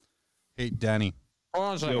Hey, Danny. Hold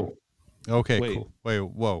on a second. Yo, Okay, Wait. cool. Wait,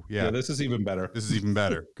 whoa, yeah. yeah, this is even better. This is even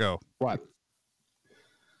better. Go. What?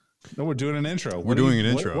 No, we're doing an intro. We're doing an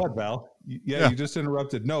intro. What, Val? Yeah. You just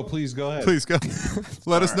interrupted. No, please go ahead. Please go.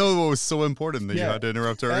 Let us know what was so important that you Yeah. had to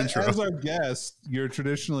interrupt our intro. As our guest, you're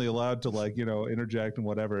traditionally allowed to interject and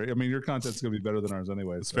whatever. I mean, your content's gonna be better than ours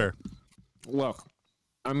anyway. It's so. fair. Look,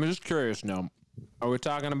 I'm just curious now. Are we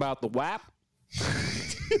talking about the WAP?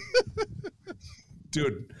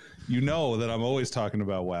 Dude. You know that I'm always talking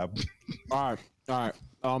about WAP. All right.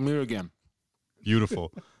 I'll mute again.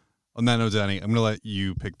 Beautiful. On that note, Danny, I'm going to let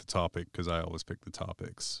you pick the topic because I always pick the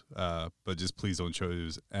topics. But just please don't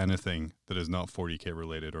choose anything that is not 40K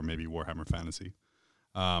related or maybe Warhammer Fantasy.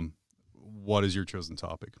 What is your chosen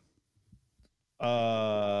topic?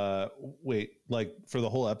 Wait, like for the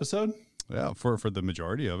whole episode? Yeah, for the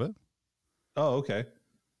majority of it. Oh, okay.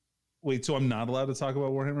 Wait, so I'm not allowed to talk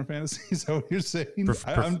about Warhammer Fantasy? Is that what you're saying?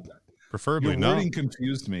 Preferably Your not. wording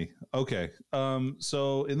confused me. Okay.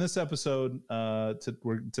 So in this episode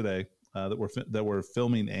today that we're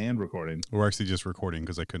filming and recording. We're actually just recording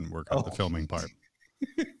because I couldn't work out the filming part.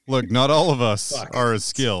 Look, not all of us are as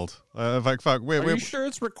skilled. Wait. Are you sure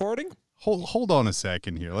it's recording? Hold on a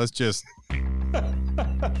second here. Let's just.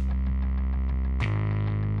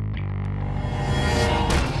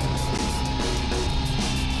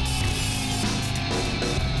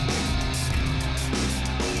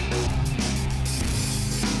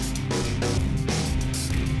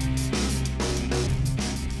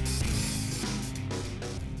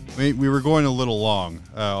 We were going a little long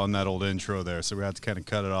on that old intro there, so we had to kind of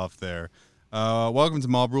cut it off there. Welcome to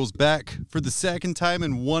Mob Rules, back for the second time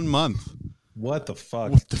in 1 month. What the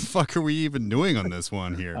fuck? What the fuck are we even doing on this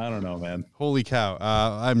one here? I don't know, man. Holy cow.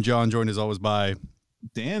 I'm John, joined as always by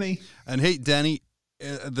Danny. And hey, Danny,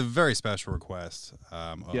 the very special request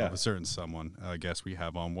of a certain someone, guest we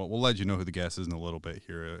have on. We'll let you know who the guest is in a little bit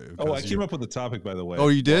here. I came up with the topic, by the way. Oh,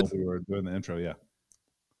 you did? While we were doing the intro, yeah.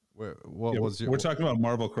 We're talking about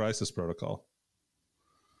Marvel Crisis Protocol.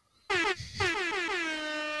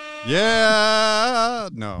 Yeah,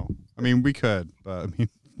 no. I mean, we could, but I mean,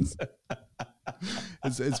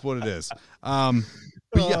 it's what it is. But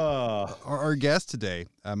yeah, our guest today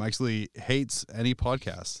actually hates any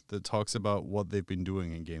podcast that talks about what they've been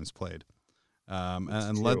doing in games played,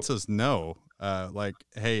 and lets us know,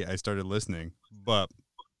 hey, I started listening, but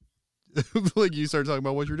like you started talking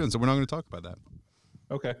about what you're doing, so we're not going to talk about that.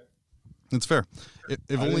 Okay. It's fair. I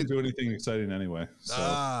didn't do anything exciting anyway.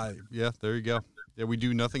 So. Yeah, there you go. Yeah, we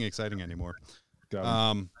do nothing exciting anymore.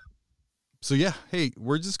 Got So yeah, hey,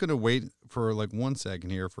 we're just gonna wait for like 1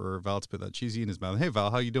 second here for Val to put that cheesy in his mouth. Hey Val,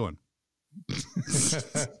 how you doing?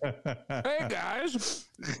 Hey guys.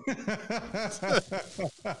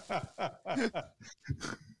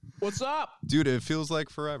 What's up? Dude, it feels like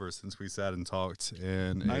forever since we sat and talked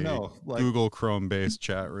in a Google Chrome based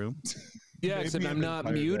chat room. Yeah, except I'm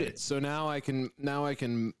not muted, so now I can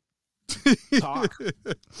talk.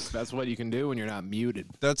 That's what you can do when you're not muted.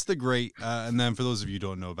 That's the great, and then for those of you who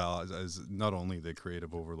don't know, Val is not only the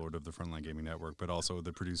creative overlord of the Frontline Gaming Network, but also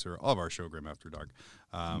the producer of our show, Grim After Dark.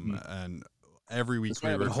 And every week we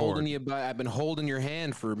record. I've been holding your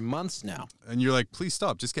hand for months now. And you're like, please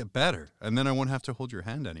stop, just get better, and then I won't have to hold your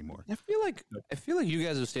hand anymore. I feel like you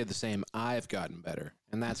guys have stayed the same. I've gotten better,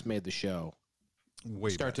 and that's made the show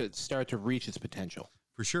start to reach its potential.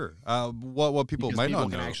 For sure. What people might not know,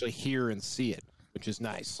 can actually hear and see it, which is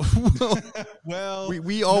nice. Well,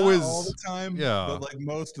 we always not all the time, yeah, but like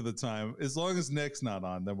most of the time, as long as Nick's not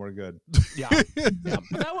on, then we're good. Yeah. But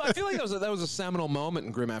I feel like that was a seminal moment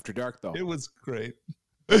in Grim After Dark, though. It was great.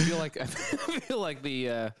 I feel like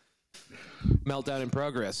the Meltdown in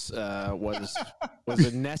Progress was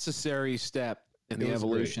a necessary step in the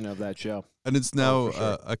evolution of that show. And it's now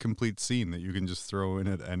a complete scene that you can just throw in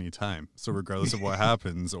at any time. So regardless of what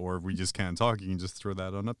happens, or if we just can't talk, you can just throw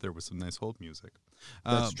that on up there with some nice hold music.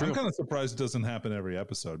 That's true. I'm kind of surprised it doesn't happen every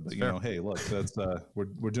episment, but hey, look, that's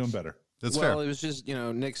we're doing better. That's fair. Well, it was just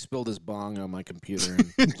Nick spilled his bong on my computer,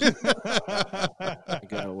 and I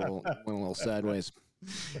got went a little sideways.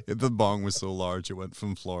 The bong was so large it went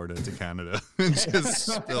from Florida to Canada and just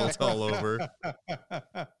spilled all over.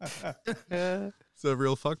 It's a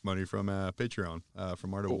real fuck money from Patreon,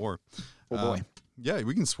 from Art of War. Oh boy. Yeah,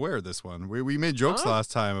 we can swear this one. We made jokes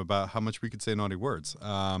last time about how much we could say naughty words.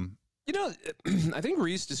 I think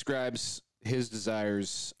Reese describes his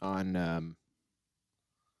desires on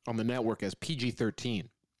the network as PG-13.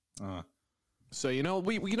 So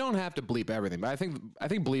we don't have to bleep everything, but I think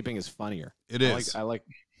bleeping is funnier. It is. I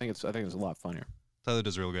think it's a lot funnier. Tyler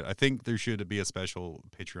does real good. I think there should be a special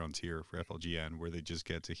Patreon tier for FLGN where they just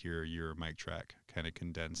get to hear your mic track kind of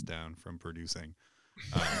condensed down from producing.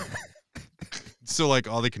 So like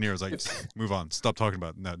all they can hear is like, move on, stop talking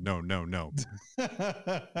about it. No.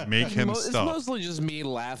 Make him stop. It's mostly just me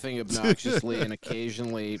laughing obnoxiously and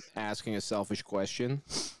occasionally asking a selfish question.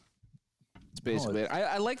 It's basically it.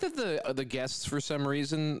 I like that the guests for some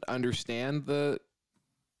reason understand that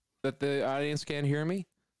the audience can't hear me.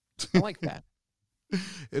 I like that.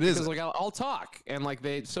 It is because like I'll talk and like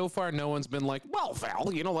so far no one's been like, well, Val,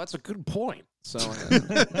 that's a good point. So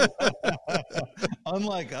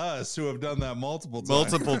unlike us who have done that multiple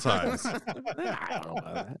times. I don't know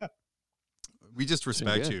about that. We just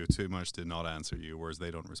respect you too much to not answer you, whereas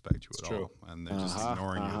they don't respect you at all, and they're just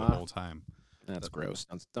ignoring you the whole time. That's gross.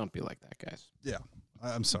 Don't be like that, guys. Yeah,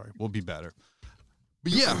 I'm sorry. We'll be better.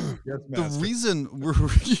 But yeah, the master. reason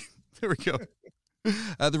there we go.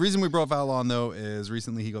 The reason we brought Val on, though, is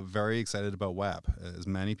recently he got very excited about WAP, as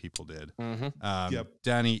many people did. Mm-hmm.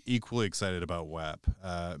 Danny, equally excited about WAP.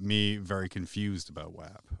 Me, very confused about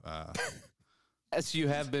WAP. As you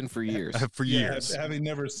have been for years. For years. Having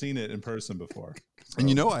never seen it in person before. So.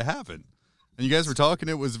 And I haven't. And you guys were talking,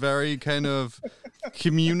 it was very kind of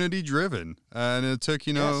community-driven. And it took,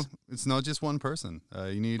 it's not just one person.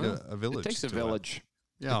 You need a village. It takes a village.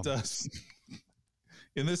 Yeah. It does.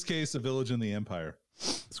 In this case, a village in the empire.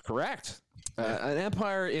 That's correct. An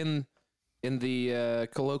empire in the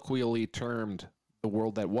colloquially termed the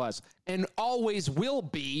world that was and always will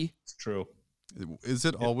be. It's true. Is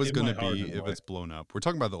it always going to be if it's blown up? We're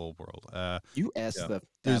talking about the old world. You S the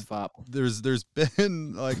F up. There's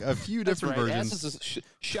been like a few different versions.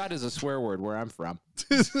 Shut is a swear word where I'm from.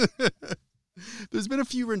 There's been a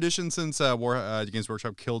few renditions since Games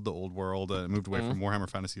Workshop killed the old world and moved away from Warhammer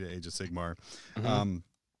Fantasy to Age of Sigmar.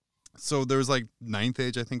 So there was like Ninth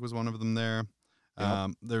Age, I think, was one of them there.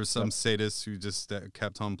 There was some sadists who just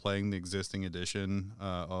kept on playing the existing edition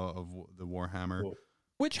of the Warhammer. Cool.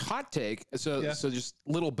 Which hot take? So just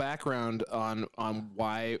little background on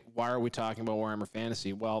why are we talking about Warhammer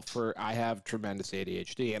Fantasy? Well, I have tremendous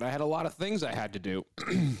ADHD, and I had a lot of things I had to do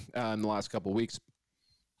in the last couple of weeks.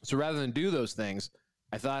 So rather than do those things,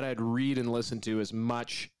 I thought I'd read and listen to as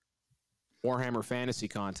much Warhammer Fantasy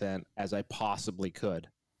content as I possibly could.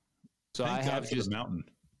 So Thank I God have for just the mountain.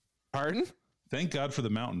 Pardon? Thank God for the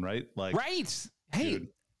mountain, right? Like right. Hey, dude.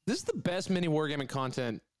 This is the best mini wargaming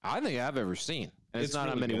content I think I've ever seen. And it's not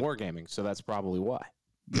really on mini wargaming, so that's probably why.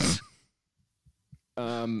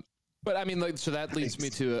 But I mean, so that leads me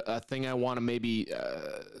to a thing I want to maybe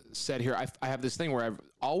set here. I have this thing where I've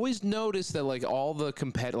always noticed that like all the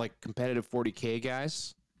competitive 40K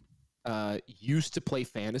guys used to play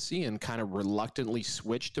fantasy and kind of reluctantly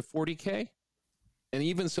switched to 40K. And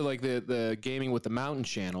even so, like the Gaming with the Mountain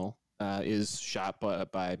channel is shot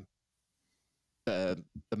by the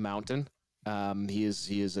Mountain. He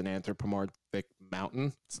is an anthropomorphic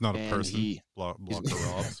mountain. It's not a person. Blocker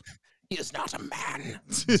Robs. He is not a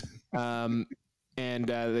man. And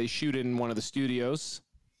they shoot in one of the studios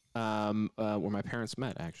where my parents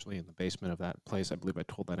met, actually, in the basement of that place. I believe I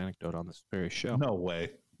told that anecdote on this very show. No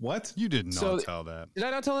way. What? You did not tell that. Did I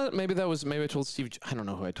not tell that? Maybe I told Steve. I don't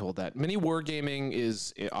know who I told that. Mini Wargaming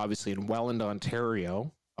is obviously in Welland,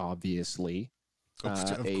 Ontario, obviously.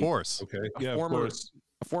 Of course. Okay. Yeah, of course.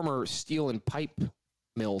 A former steel and pipe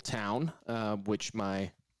mill town, which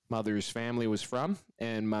my mother's family was from,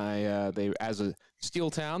 and they as a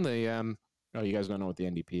steel town, they you guys don't know what the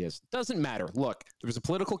NDP is. Doesn't matter. Look, there was a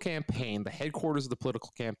political campaign. The headquarters of the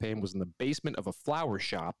political campaign was in the basement of a flower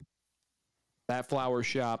shop. That flower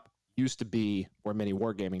shop used to be where Mini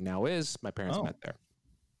Wargaming now is. My parents met there.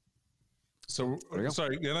 So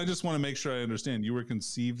sorry, and I just want to make sure I understand. You were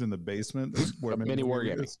conceived in the basement where Mini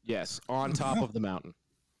Wargaming is? Yes, on top of the mountain.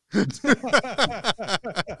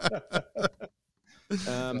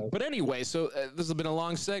 But anyway, so this has been a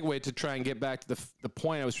long segue to try and get back to the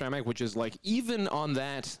point I was trying to make, which is like even on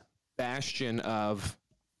that bastion of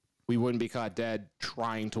we wouldn't be caught dead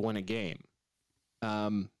trying to win a game.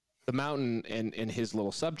 The Mountain and his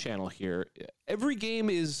little sub channel here, every game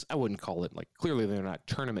is, I wouldn't call it like, clearly they're not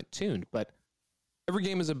tournament tuned, but every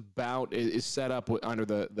game is set up under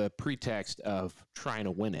the pretext of trying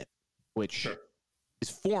to win it, which is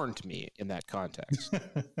foreign to me in that context.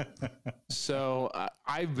 So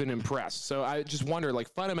I've been impressed. So I just wonder, like,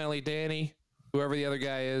 fundamentally, Danny, whoever the other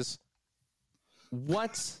guy is,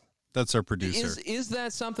 that's our producer. Is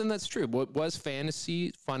that something that's true? Was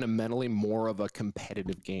fantasy fundamentally more of a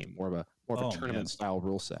competitive game, more of a tournament style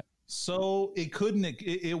rule set? So it couldn't.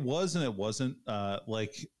 It was and it wasn't.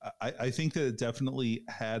 Like I think that it definitely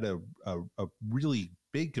had a really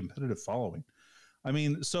big competitive following. I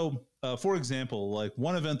mean, so for example, like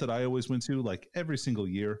one event that I always went to, like every single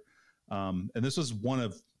year, And this was one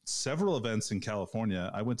of several events in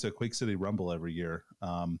California. I went to Quake City Rumble every year,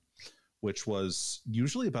 which was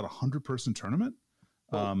usually about 100-person tournament.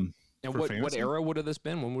 And what era would have this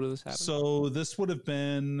been? When would have this happened? So this would have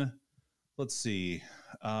been, let's see,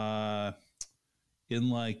 in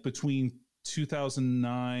like between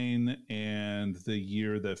 2009 and the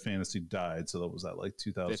year that Fantasy died. So that was that like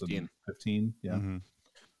 2015. Yeah. Mm-hmm.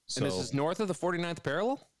 So, and this is north of the 49th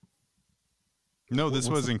parallel? No, this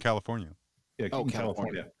was in California. Yeah, in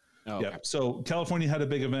California. Oh, okay. Yeah. So California had a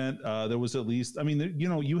big event. There was at least, I mean,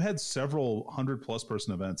 you had several 100+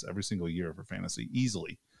 person events every single year for Fantasy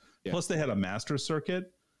easily. Yeah. Plus they had a master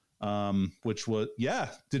circuit, which was,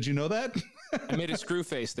 did you know that? I made a screw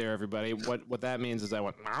face there, everybody. What that means is I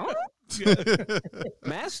went,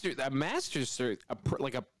 master circuit,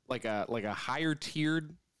 like a higher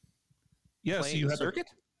tiered so you had circuit.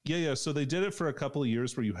 So they did it for a couple of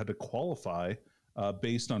years where you had to qualify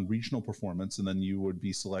based on regional performance, and then you would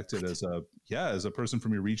be selected as a person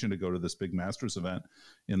from your region to go to this big Masters event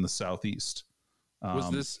in the Southeast.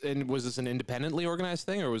 Was this an independently organized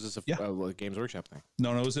thing, or was this a Games Workshop thing?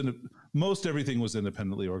 No, it was most everything was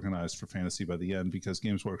independently organized for Fantasy by the end, because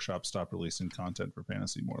Games Workshop stopped releasing content for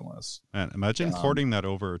Fantasy more or less. And imagine porting that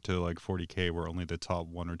over to like 40K, where only the top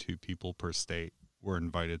 1 or 2 people per state were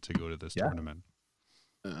invited to go to this tournament.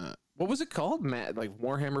 What was it called? Like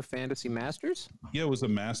Warhammer Fantasy Masters? Yeah, it was a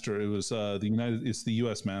master. It was it's the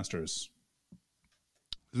U.S. Masters.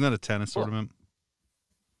 Isn't that a tennis tournament?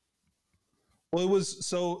 Well, it was,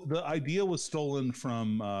 so the idea was stolen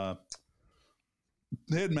from,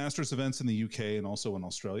 they had Masters events in the UK and also in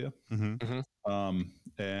Australia. Mm-hmm.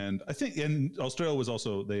 And I think in Australia was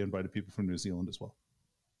also, they invited people from New Zealand as well.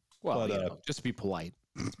 Well, but, just to be polite.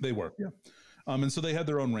 They were, yeah. And so they had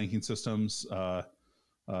their own ranking systems.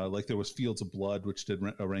 Like there was Fields of Blood, which did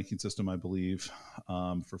a ranking system, I believe,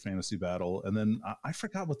 for Fantasy Battle. And then I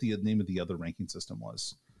forgot what the name of the other ranking system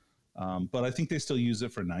was. But I think they still use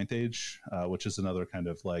it for Ninth Age, which is another kind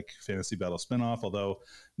of like Fantasy Battle spinoff. Although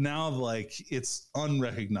now, like, it's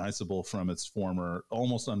unrecognizable from its former,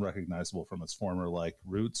 almost unrecognizable from its former like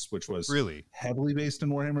roots, which was really heavily based in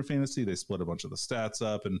Warhammer Fantasy. They split a bunch of the stats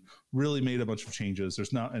up and really made a bunch of changes.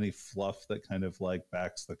 There's not any fluff that kind of like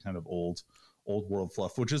backs the kind of old world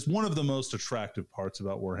fluff, which is one of the most attractive parts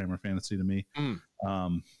about Warhammer Fantasy to me.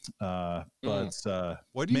 But why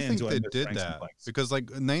do you think they did that? Because like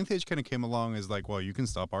Ninth Age kind of came along as like, well, you can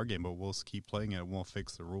stop our game, but we'll keep playing it and we'll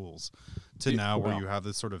fix the rules. To now where you have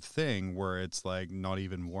this sort of thing where it's like not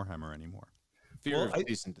even Warhammer anymore. Fear of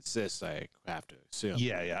cease and desist, I have to assume.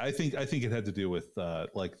 Yeah. I think it had to do with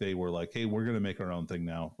like they were like, hey, we're gonna make our own thing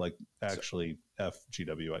now. Like actually,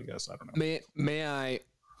 FGW, I guess. I don't know. May I?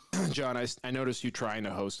 John, I noticed you trying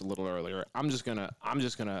to host a little earlier. I'm just gonna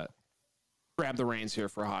grab the reins here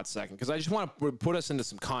for a hot second, because I just want to put us into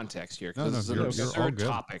some context here, because this is an absurd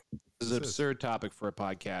topic. This is an absurd topic for a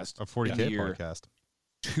podcast. A 40K podcast.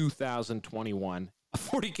 2021. A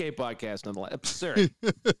 40K podcast, nonetheless. Absurd.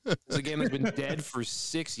 It's a game that's been dead for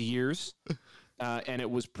 6 years, and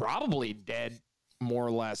it was probably dead more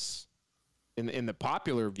or less in the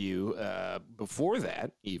popular view before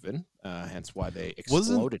that, even. Hence why they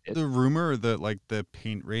exploded. Wasn't the rumor that like the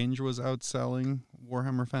paint range was outselling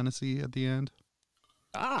Warhammer Fantasy at the end?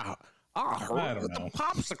 I heard that the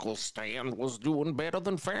popsicle stand was doing better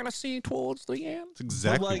than Fantasy towards the end. That's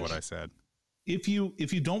exactly what I said. If you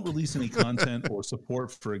don't release any content or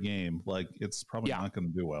support for a game, like it's probably not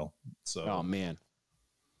going to do well. So, oh man,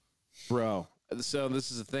 bro. So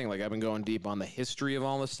this is the thing. Like I've been going deep on the history of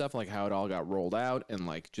all this stuff, like how it all got rolled out, and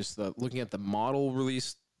like just looking at the model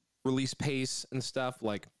release pace and stuff.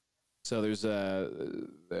 Like, so there's there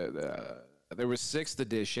was 6th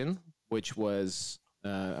edition, which was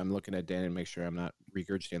I'm looking at Dan and make sure I'm not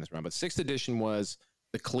regurgitating this wrong, but 6th edition was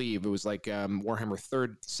the Cleave. It was like Warhammer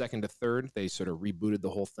 2nd to 3rd. They sort of rebooted the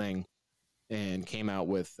whole thing and came out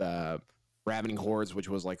with Ravening Hordes, which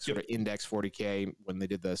was like sort of index 40K when they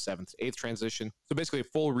did the 7th to 8th transition. So basically a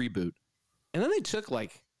full reboot. And then they took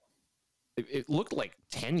like, it looked like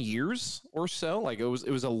 10 years or so. Like it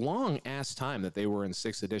was a long ass time that they were in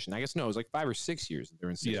 6th edition. I guess no, it was like 5 or 6 years that they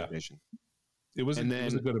were in 6th edition. It was a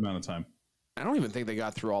good amount of time. I don't even think they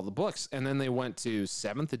got through all the books. And then they went to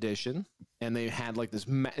 7th edition, and they had like this,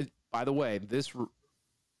 by the way, this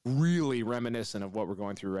really reminiscent of what we're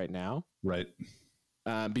going through right now. Right.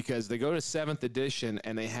 Because they go to 7th edition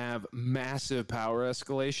and they have massive power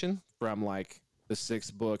escalation from like the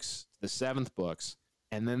 6th books to the 7th books.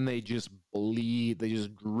 And then they just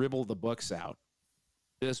dribble the books out.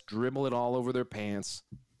 Just dribble it all over their pants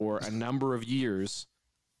for a number of years.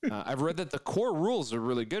 I've read that the core rules are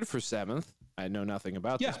really good for 7th. I know nothing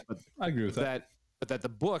about this, but I agree with that. But that the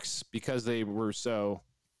books, because they were so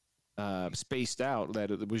spaced out,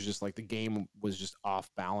 that it was just like the game was just off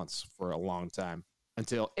balance for a long time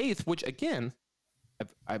until 8th, which again,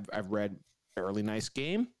 I've read fairly nice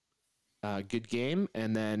game, good game,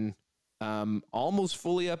 and then almost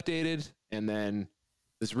fully updated, and then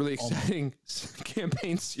this really exciting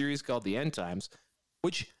campaign series called The End Times,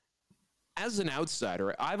 which, as an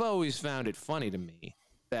outsider, I've always found it funny to me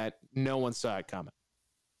that no one saw it coming.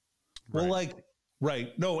 Well,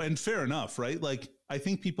 right. No, and fair enough, right? Like, I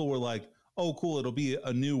think people were like, oh, cool, it'll be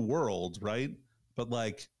a new world, right? But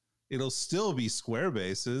like, it'll still be square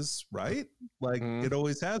bases, right? Like it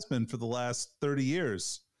always has been for the last 30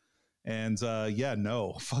 years. And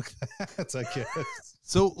no, fuck that, I guess.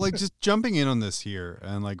 So, like, just jumping in on this here,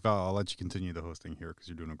 and like, Val, I'll let you continue the hosting here because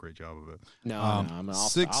you're doing a great job of it.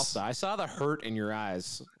 I saw the hurt in your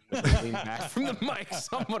eyes. Lean back from the mic.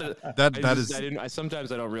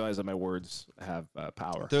 Sometimes I don't realize that my words have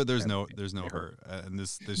power. There's no hurt, and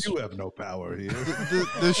this you have no power here.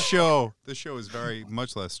 This show is very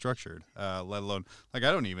much less structured. Let alone, like,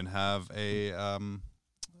 I don't even have a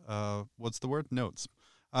what's the word? Notes.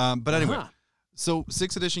 But anyway, so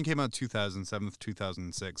 6th edition came out 2007,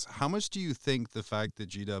 2006. How much do you think the fact that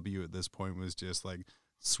GW at this point was just like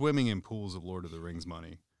swimming in pools of Lord of the Rings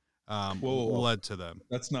money led to them?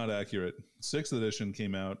 That's not accurate. 6th edition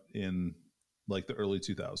came out in like the early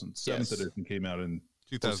 2000s. 7th edition came out in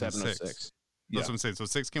 2006. That's what I'm saying. So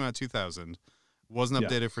 6 came out 2000, wasn't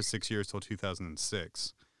updated for 6 years till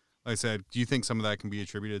 2006. Like I said, do you think some of that can be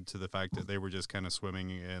attributed to the fact that they were just kind of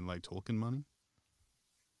swimming in like Tolkien money?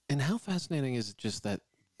 And how fascinating is it just that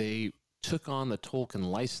they took on the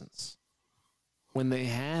Tolkien license when they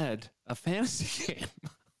had a fantasy game?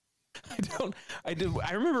 I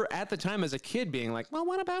remember at the time as a kid being like, well,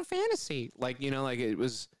 what about fantasy? Like, like it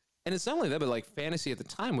was, and it's not only that, but like fantasy at the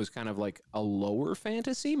time was kind of like a lower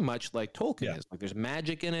fantasy, much like Tolkien is. Like there's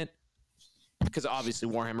magic in it because obviously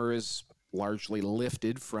Warhammer is largely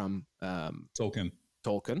lifted from Tolkien.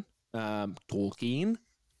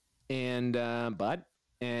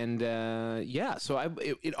 So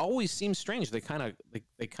it always seems strange. They kind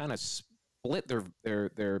of split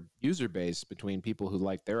their user base between people who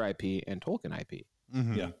like their IP and Tolkien IP.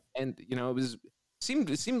 Mm-hmm. Yeah, and it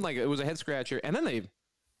seemed like it was a head scratcher. And then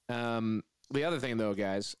the other thing though,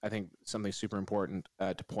 guys, I think something super important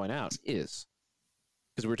to point out is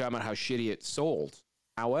because we're talking about how shitty it sold.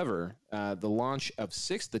 However, the launch of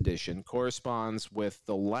 6th edition corresponds with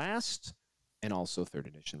the last and also 3rd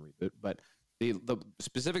edition reboot, but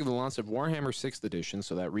specifically the launch of Warhammer 6th edition,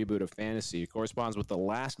 so that reboot of fantasy, corresponds with the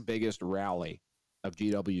last biggest rally of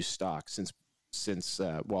GW stock since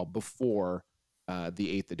before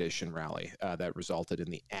the 8th edition rally that resulted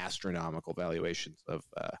in the astronomical valuations of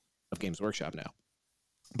Games Workshop now.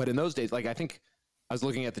 But in those days, like I think I was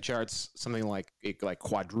looking at the charts, something like it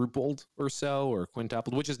quadrupled or so, or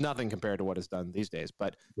quintupled, which is nothing compared to what is done these days.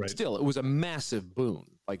 But still, it was a massive boon.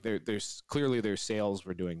 Like there's clearly their sales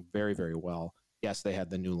were doing very, very well. Yes, they had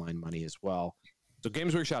the new line money as well. So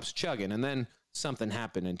Games Workshop's chugging, and then something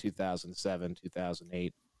happened in 2007,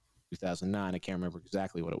 2008, 2009. I can't remember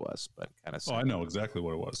exactly what it was, but kind of. Oh, I know exactly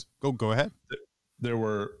what it was. Go ahead. There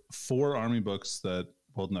were 3 army books that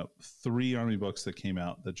came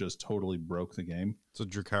out that just totally broke the game. So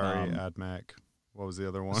Drukhari, AdMac. What was the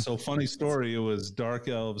other one? So funny story. It was Dark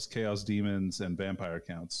Elves, Chaos Demons, and Vampire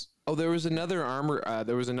Counts. Oh, there was another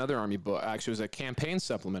army book. Actually, it was a campaign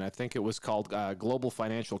supplement. I think it was called Global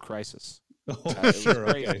Financial Crisis. Oh, sure.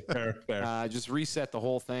 Okay. Fair. Just reset the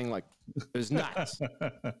whole thing. Like it was nuts.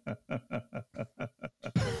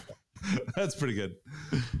 That's pretty good.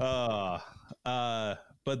 But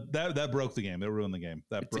that broke the game. They ruined the game.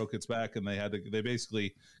 That broke its back, and they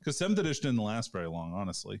basically, because 7th edition didn't last very long,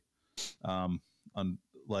 honestly.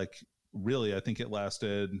 Really, I think it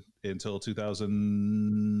lasted until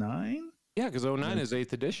 2009. Yeah, because 2009 is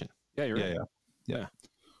 8th edition. Yeah, you're right. Yeah.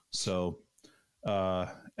 So, and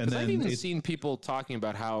then I've even seen people talking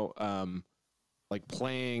about how, like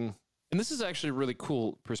playing, and this is actually a really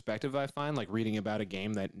cool perspective I find, like reading about a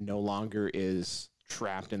game that no longer is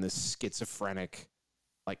trapped in this schizophrenic,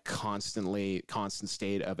 like constant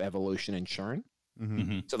state of evolution and churn.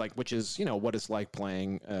 Mm-hmm. So like, which is, what it's like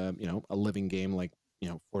playing, a living game like,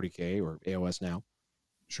 40K or AOS now.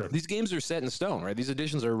 Sure. These games are set in stone, right? These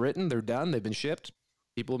editions are written, they're done, they've been shipped.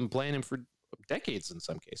 People have been playing them for decades in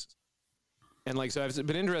some cases. And like, so it's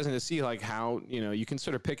been interesting to see like how, you can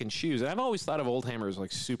sort of pick and choose. And I've always thought of Oldhammer as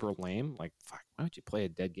like super lame. Like, fuck, why would you play a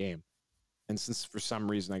dead game? And since for some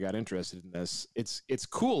reason I got interested in this, it's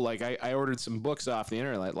cool. Like I ordered some books off the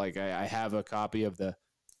internet. Like I have a copy of the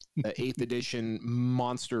 8th edition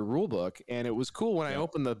monster rulebook, and it was cool when I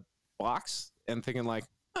opened the box and thinking like,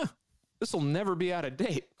 this will never be out of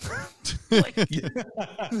date. Like,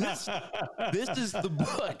 this is the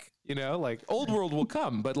book, like Old World will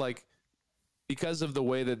come, but like, because of the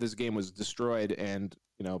way that this game was destroyed and,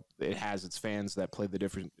 it has its fans that play the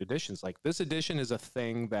different editions, like this edition is a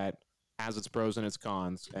thing that has its pros and its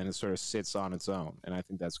cons, and it sort of sits on its own. And I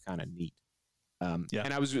think that's kind of neat. And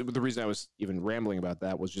the reason I was even rambling about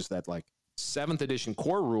that was just that like 7th edition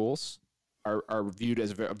core rules are viewed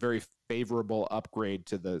as a very favorable upgrade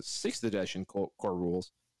to the 6th edition core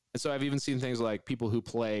rules. And so I've even seen things like people who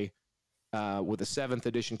play with a 7th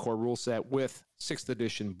edition core rule set with 6th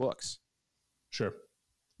edition books. Sure.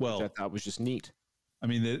 Well, which I thought was just neat. I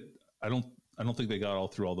mean, I don't think they got all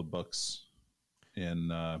through all the books in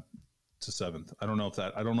to 7th. I don't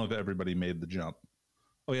know if everybody made the jump.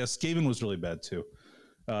 Oh yeah, Skaven was really bad too.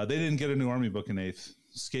 They didn't get a new army book in 8th.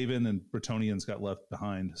 Skaven and Bretonnians got left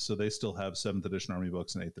behind, so they still have 7th edition army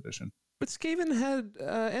books in 8th edition. But Skaven had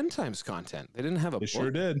end times content. They didn't have a book. They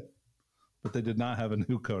sure did, but they did not have a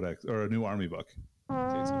new codex or a new army book.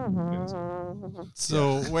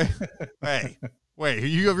 So wait,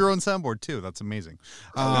 you have your own soundboard too. That's amazing.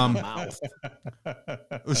 Have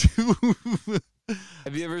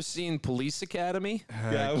you ever seen Police Academy?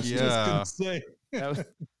 Yeah, I was just gonna say that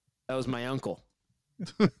was my uncle.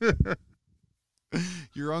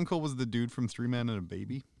 Your uncle was the dude from 3 Men and a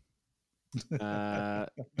Baby? No.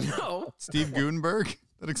 Steve Guttenberg?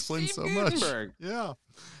 That explains Steve so Guttenberg. much.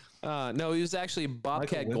 Yeah. No, he was actually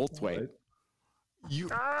Bobcat Goldthwait.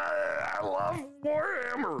 I love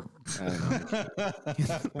Warhammer.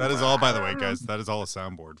 That is all, by the way, guys. That is all a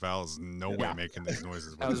soundboard. Val is no way making these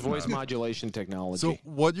noises. That was voice modulation technology. So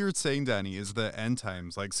what you're saying, Danny, is the End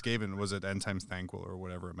Times, like Skaven, was it End Times Thanquil or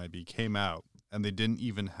whatever it might be, came out, and they didn't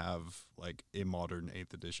even have like a modern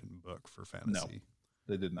 8th edition book for fantasy. No,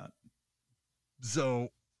 they did not. So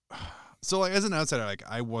like as an outsider, like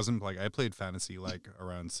I wasn't like I played fantasy like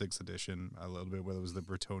around 6th edition a little bit, whether it was the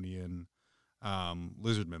Bretonnian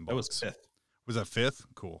Lizardman books. That was 5th. Was that 5th?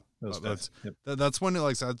 Cool. That was 5th. That's when it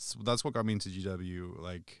like that's what got me into GW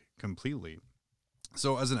like completely.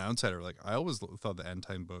 So as an outsider, like I always thought the End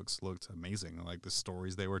Time books looked amazing, like the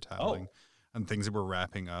stories they were telling and things that were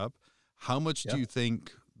wrapping up. How much do you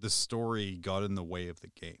think the story got in the way of the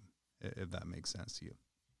game, if that makes sense to you?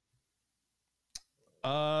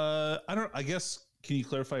 I guess, can you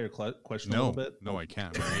clarify your question a little bit? No, I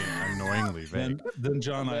can't. I'm annoyingly vague. Then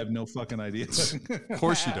John, I have no fucking idea. Of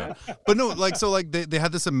course you don't. But no, like, so like they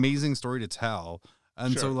had this amazing story to tell.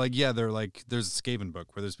 And so like, yeah, they're like, there's a Skaven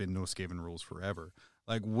book where there's been no Skaven rules forever.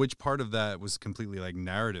 Like which part of that was completely like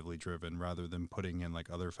narratively driven rather than putting in like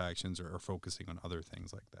other factions or focusing on other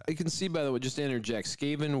things like that? You can see, by the way, just to interject,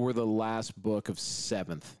 Skaven were the last book of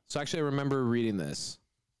 7th. So actually I remember reading this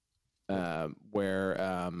where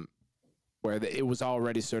it was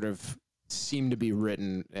already sort of seemed to be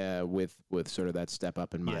written with sort of that step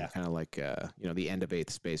up in mind, kind of like the end of 8th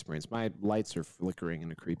Space Marines. My lights are flickering in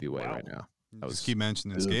a creepy way right now. Just keep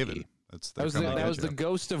mentioning Skaven. That was the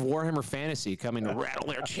ghost of Warhammer Fantasy coming to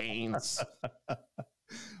rattle their chains.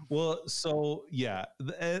 Well, so yeah,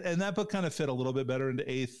 and that book kind of fit a little bit better into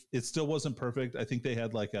 8th. It still wasn't perfect. I think they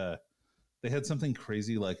had something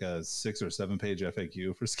crazy like a 6 or 7 page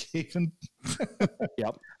FAQ for Skaven.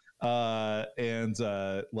 Yep.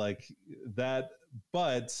 Like that,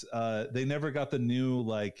 but they never got the new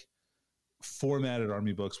like formatted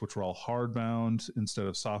army books, which were all hardbound instead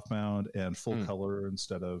of softbound and full color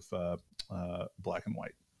instead of black and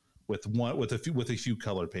white, with a few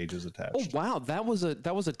color pages attached. Oh wow, that was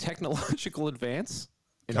a technological advance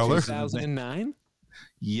in color? 2009.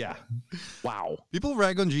 Yeah. Wow. People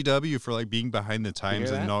rag on GW for like being behind the times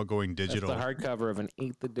and not going digital. That's the hardcover of an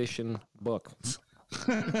 8th edition book.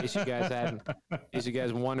 In case you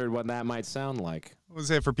guys wondered what that might sound like. I would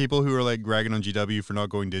say for people who are like ragging on GW for not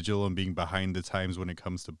going digital and being behind the times when it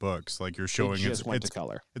comes to books, like you're showing it's to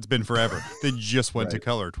color. It's been forever. They just went to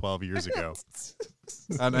color 12 years ago.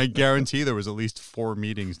 And I guarantee there was at least 4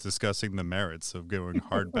 meetings discussing the merits of going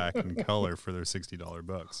hardback and color for their $60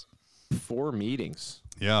 books. 4 meetings.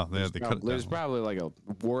 Yeah, there's probably like a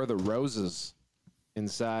War of the Roses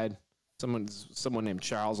inside. Someone named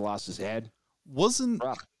Charles lost his head. Wasn't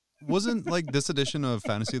like this edition of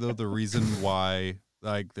Fantasy though the reason why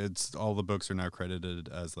like it's all the books are now credited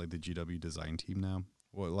as like the GW design team now?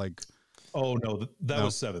 What like? Oh no, that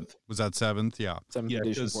was 7th. Was that 7th? Yeah, 7th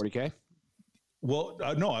edition 40K. Well,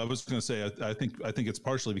 no, I was going to say I think it's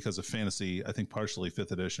partially because of Fantasy. I think partially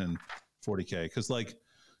 5th edition 40K because like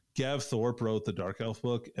Gav Thorpe wrote the Dark Elf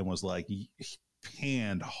book and was like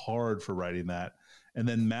panned hard for writing that. And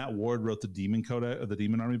then Matt Ward wrote the Demon Codex, the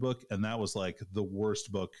Demon Army book, and that was like the worst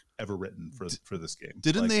book ever written for this game.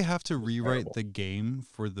 Didn't like, they have to rewrite the game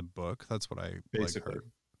for the book? That's what I basically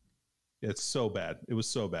heard. It's so bad. It was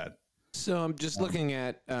so bad. So I'm just looking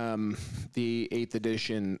at the 8th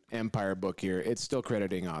edition Empire book here. It's still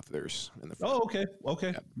crediting authors in the front. Oh, okay.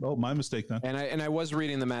 Okay. Yeah. Oh, my mistake then. And I was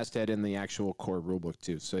reading the masthead in the actual core rulebook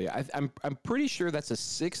too. So yeah, I'm pretty sure that's a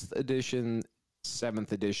 6th edition,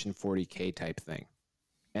 7th edition 40K type thing.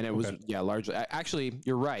 And it was largely actually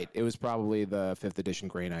you're right. It was probably the 5th edition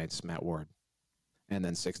Grey Knights, Matt Ward, and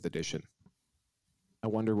then 6th edition. I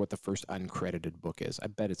wonder what the first uncredited book is. I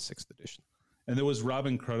bet it's 6th edition. And there was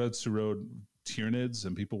Robin Credits who wrote Tyranids,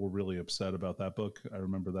 and people were really upset about that book. I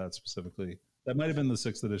remember that specifically. That might have been the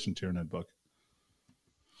 6th edition Tyranid book.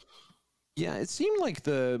 Yeah, it seemed like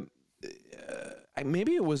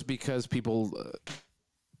maybe it was because people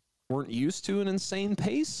weren't used to an insane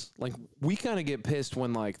pace. Like we kind of get pissed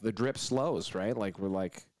when like the drip slows, right? Like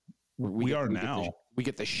we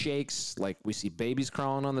get the shakes. Like we see babies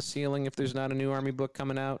crawling on the ceiling if there's not a new army book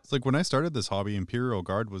coming out. It's like when I started this hobby, Imperial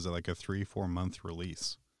Guard was like a 3-4 month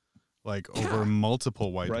release, like over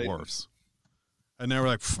multiple White Dwarfs. And now we're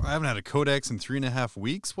like, I haven't had a codex in 3.5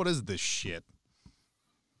 weeks. What is this shit?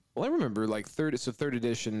 Well, I remember like third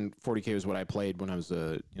edition 40K was what I played when I was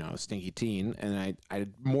a stinky teen, and I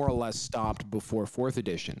more or less stopped before 4th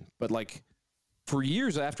edition. But like for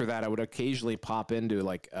years after that, I would occasionally pop into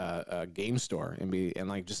like a game store and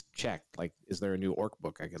like just check like, is there a new orc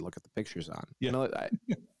book I could look at the pictures on? Yeah.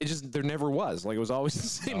 It just there never was. Like it was always the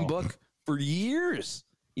same book for years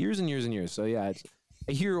and years and years. So yeah,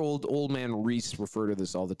 I hear old man Reese refer to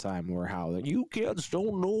this all the time, or how you kids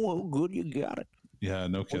don't know how good you got it. Yeah,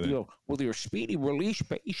 no kidding. With your speedy release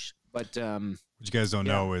pace. But what you guys don't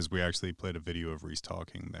know is we actually played a video of Reese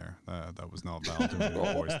talking there. That was not Valentin's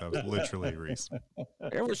voice. That was literally Reese.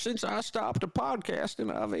 Ever since I stopped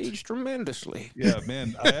podcasting, I've aged tremendously. Yeah,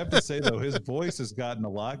 man. I have to say though, his voice has gotten a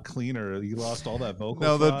lot cleaner. He lost all that vocal.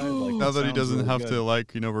 Now that he doesn't have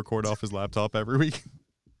to record off his laptop every week.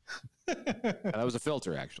 That was a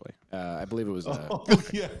filter, actually. I believe it was a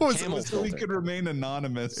camel so he could remain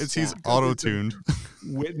anonymous. He's auto-tuned.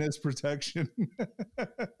 Witness protection.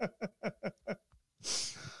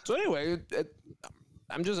 So anyway,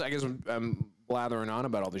 I'm blathering on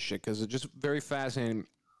about all this shit because it's just very fascinating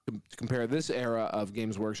to compare this era of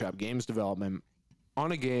Games Workshop games development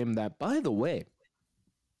on a game that, by the way,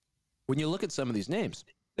 when you look at some of these names,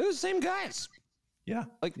 they're the same guys. Yeah.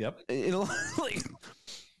 Like, like.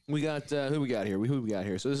 We got who we got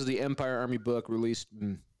here. So this is the Empire Army book released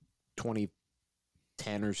in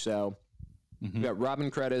 2010 or so. Mm-hmm. We got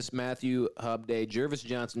Robin Credis, Matthew Hubday, Jervis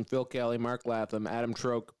Johnson, Phil Kelly, Mark Latham, Adam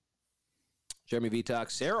Troke, Jeremy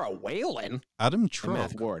Vitok, Sarah Whalen, Adam Troke,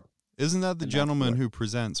 and Matt Ward. Isn't that the gentleman who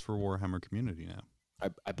presents for Warhammer Community now?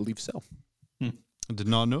 I believe so. I did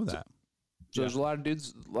not know that. So there's a lot of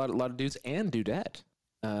dudes, a lot of dudes and dudette.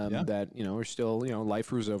 That are still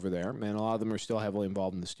lifers over there, and a lot of them are still heavily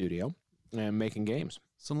involved in the studio and making games.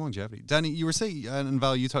 Some longevity. Danny, you were saying, and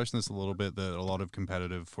Val, you touched on this a little bit, that a lot of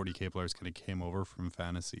competitive 40K players kind of came over from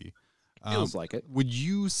fantasy. Feels like it. Would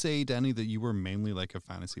you say, Danny, that you were mainly like a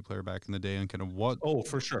fantasy player back in the day, and kind of what? Oh,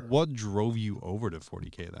 for sure. What drove you over to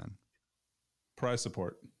 40K then? Prize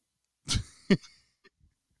support.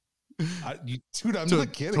 Dude, I'm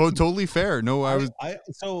not kidding. Totally fair. No, I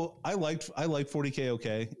liked 40K.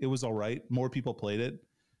 Okay, it was all right. More people played it,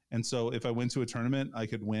 and so if I went to a tournament, I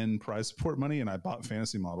could win prize support money, and I bought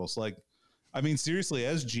fantasy models. Like, I mean, seriously,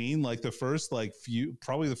 as Gene, like the first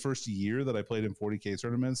probably the first year that I played in 40K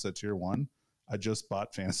tournaments at Tier 1, I just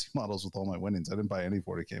bought fantasy models with all my winnings. I didn't buy any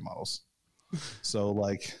 40K models. So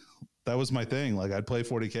like that was my thing. Like I'd play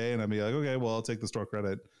 40K, and I'd be like, okay, well, I'll take the store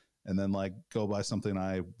credit. And then like go buy something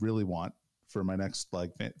I really want for my next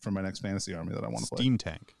fantasy army that I want to play. Steam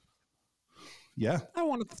tank. Yeah. I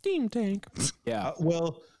want a steam tank. Yeah.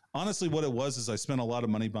 Well, honestly, what it was is I spent a lot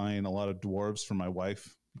of money buying a lot of dwarves for my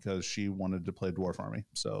wife because she wanted to play dwarf army.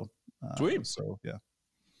 So sweet. So yeah.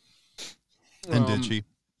 And did she?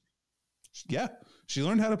 Yeah. She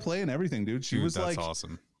learned how to play and everything, dude. That's like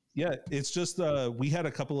awesome. Yeah, it's just we had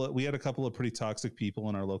a couple of pretty toxic people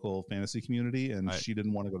in our local fantasy community, and she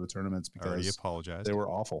didn't want to go to tournaments because they were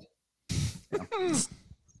awful. Yeah.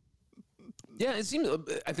 Yeah, it seems.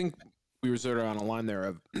 I think we were sort of on a line there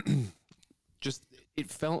of just it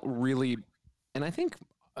felt really, and I think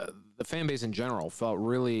the fan base in general felt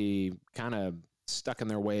really kind of stuck in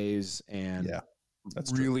their ways and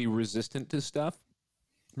that's really resistant to stuff.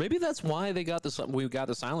 Maybe that's why we got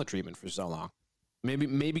the silent treatment for so long.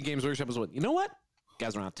 Maybe Games Workshop was what, you know what?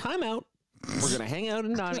 Guys are on timeout. We're going to hang out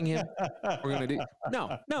in Nottingham. We're going to do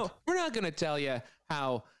no. We're not going to tell you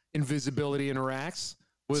how invisibility interacts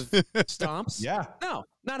with stomps. Yeah, no,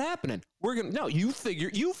 not happening. We're gonna you figure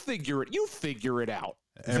it out.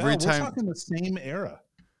 Every time we're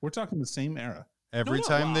talking the same era. Every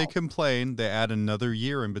time they complain, they add another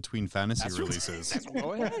year in between fantasy releases.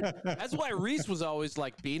 That's why Reese was always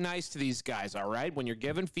like, "Be nice to these guys, all right? When you're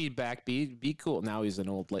giving feedback, be cool." Now he's an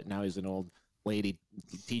old lady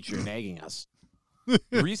teacher nagging us.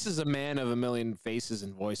 Reese is a man of a million faces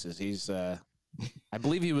and voices. He's, I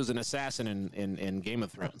believe, he was an assassin in Game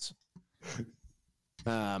of Thrones.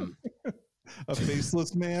 A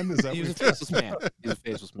faceless man? Is that he was a faceless man? He's a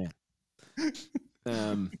faceless man.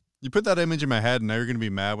 You put that image in my head, and now you're going to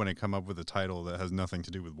be mad when I come up with a title that has nothing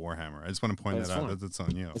to do with Warhammer. I just want to point that out. That's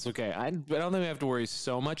on you. It's okay. I don't think we have to worry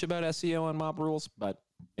so much about SEO on Mob Rules, but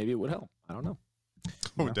maybe it would help. I don't know.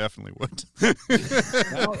 Oh, it definitely would.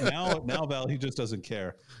 now, Val, he just doesn't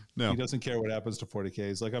care. No, he doesn't care what happens to 40K.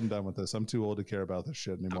 He's like, I'm done with this. I'm too old to care about this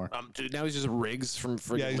shit anymore. Dude, now he's just Riggs from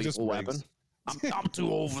freaking Lethal Weapon. I'm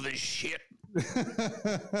too old for this shit.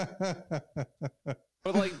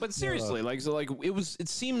 But seriously, it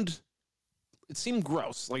seemed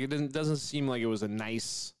gross. Like it doesn't seem like it was a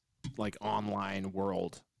nice like online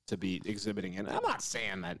world to be exhibiting in. I'm not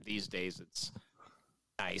saying that these days it's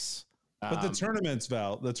nice. But the tournaments,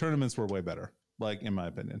 Val, were way better, like in my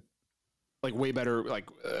opinion. Like way better, like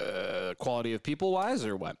quality of people wise,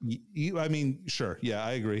 or what? I mean, sure, yeah,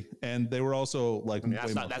 I agree. And they were also like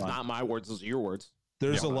that's not my words; those are your words.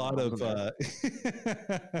 There's a lot of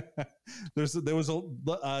there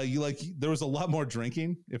was a lot more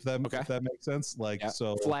drinking, if that makes sense. Like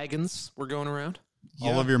so, flagons were going around.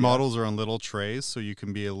 All of your models are on little trays, so you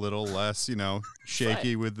can be a little less,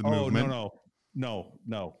 shaky with the movement. No.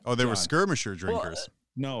 Oh, they were skirmisher drinkers.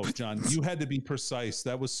 No, John, you had to be precise.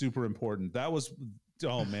 That was super important. That was,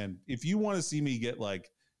 oh man, if you want to see me get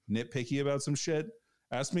like nitpicky about some shit,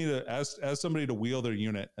 ask somebody to wheel their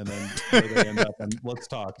unit and then where they end up, and let's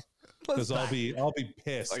talk. Because I'll be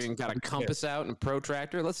pissed. I got a compass out and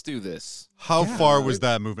protractor. Let's do this. How far was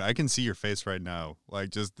that movement? I can see your face right now. Like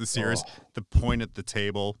just the point at the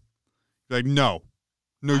table. Like no,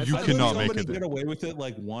 you cannot make it. Get away with it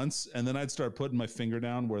like once, and then I'd start putting my finger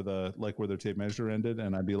down where their tape measure ended,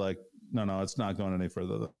 and I'd be like, no, it's not going any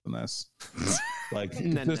further than this. Like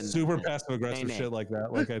super passive aggressive shit like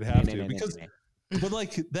that. Like I'd have to because. But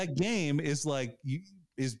like that game is like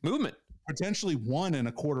is movement potentially 1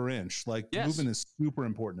 1/4 inch. Like movement is super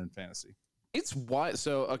important in fantasy. It's why.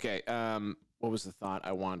 So okay. What was the thought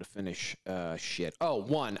I wanted to finish? Shit. Oh,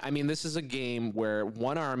 one. I mean, this is a game where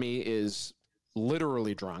one army is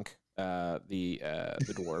literally drunk. The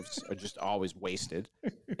dwarves are just always wasted,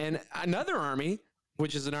 and another army,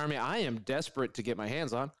 which is an army I am desperate to get my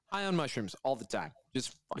hands on, high on mushrooms all the time.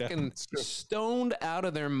 Just fucking stoned out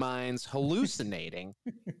of their minds, hallucinating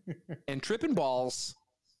and tripping balls.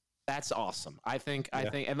 That's awesome. I think,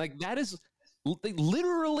 and like that is, they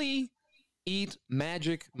literally eat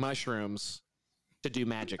magic mushrooms to do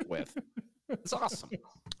magic with. It's awesome.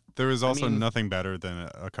 There is also nothing better than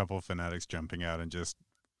a couple of fanatics jumping out and just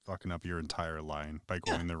fucking up your entire line by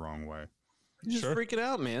going the wrong way. He's just freaking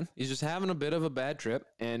out, man. He's just having a bit of a bad trip.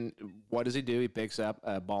 And what does he do? He picks up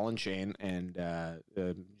a ball and chain and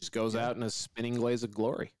just goes out in a spinning blaze of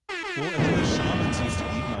glory. Well, and the shamans used to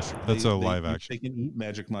eat mushrooms. That's live action. They can eat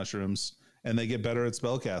magic mushrooms, and they get better at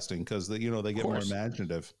spell casting because they get more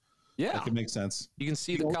imaginative. Yeah, that can make sense. You can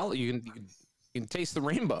see the color. You can taste the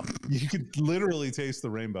rainbow. You can literally taste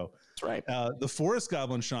the rainbow. That's right. The forest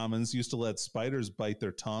goblin shamans used to let spiders bite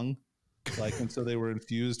their tongue. And so they were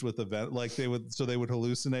infused with the venom, they would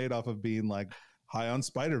hallucinate off of being like high on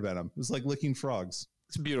spider venom. It was like licking frogs.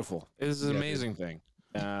 It's beautiful. It is an amazing thing.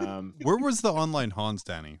 Where was the online Hans,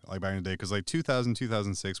 Danny? Like back in the day, because like 2000,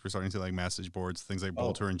 2006, we're starting to like message boards, things like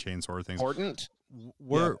Bolter and Chainsaw things. Important.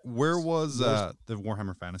 Where was the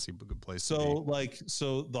Warhammer Fantasy good place? So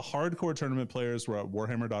the hardcore tournament players were at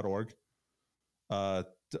warhammer.org.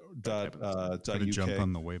 Jump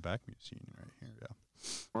on the way back machine right here. Yeah.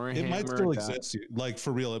 It might still exist. Like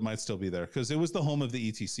for real, it might still be there because it was the home of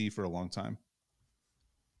the ETC for a long time.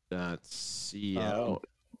 .co.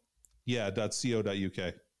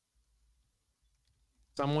 .co.uk.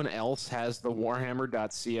 Someone else has the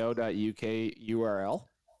warhammer.co.uk URL.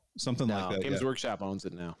 Something like that. Games Workshop owns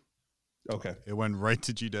it now. Okay. It went right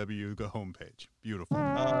to GW homepage. Beautiful.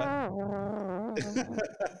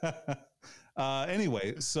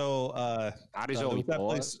 Anyway, so that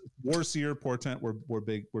place, Warseer, Portent were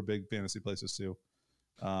big fantasy places too.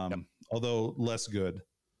 Although less good.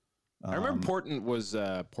 I remember Portent was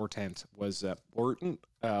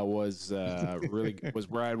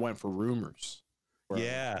where I went for rumors.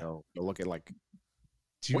 Yeah. To look at like.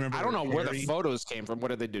 Do you remember? I don't know where the photos came from. What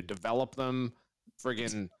did they do? Develop them?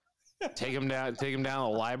 Friggin' take them down to the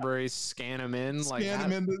library, scan them in. Scan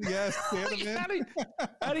them in.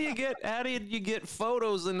 How do you get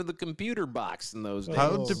photos into the computer box in those days?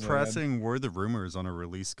 How depressing were the rumors on a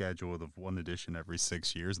release schedule of one edition every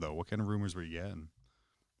 6 years, though? What kind of rumors were you getting?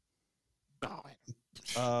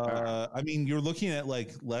 I mean, you're looking at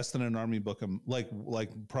like less than an army book, like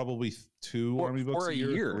probably 2 army books a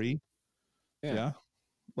year. 3. Yeah.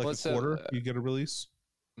 Like a quarter, you get a release.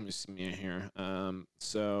 Let me see here. 8th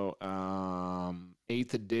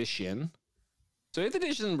edition. So 8th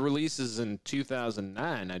edition releases in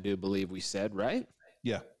 2009, I do believe we said, right?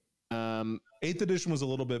 Yeah. 8th edition was a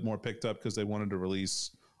little bit more picked up because they wanted to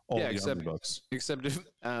release all the army books. Except if,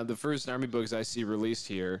 the first army books I see released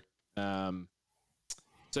here.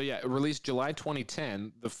 It released July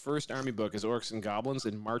 2010. The first army book is Orcs and Goblins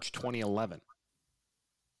in March 2011. Can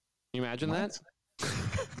you imagine that?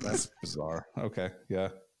 That's bizarre. Okay, yeah.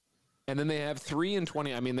 And then they have 3 and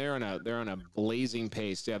 20. I mean, they're on a blazing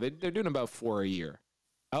pace. Yeah, they're doing about 4 a year.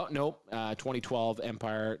 Oh nope. 2012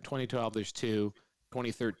 Empire. 2012 there's 2.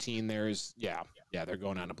 2013 there's they're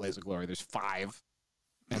going on a blaze of glory. There's 5,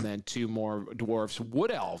 and then 2 more dwarfs.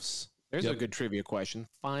 Wood elves. There's a good trivia question.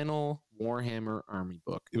 Final Warhammer army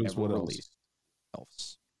book. It was Wood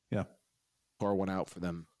Elves. Yeah. Pour one out for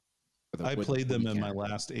them. I played them in my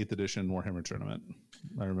last 8th edition Warhammer tournament.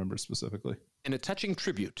 I remember specifically. In a touching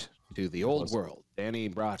tribute to the old world, Danny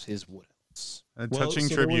brought his Wood Elves. A touching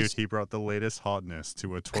tribute, he brought the latest hotness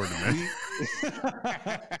to a tournament.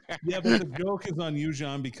 Yeah, but the joke is on you,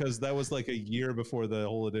 John, because that was like a year before the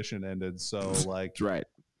whole edition ended. So, like, that's right.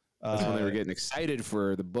 That's when they were getting excited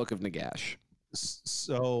for the Book of Nagash.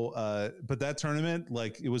 So, but that tournament,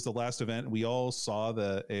 like, it was the last event. We all saw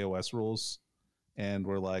the AOS rules, and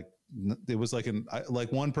we're like, it was like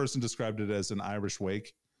one person described it as an Irish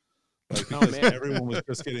wake. Like, because everyone was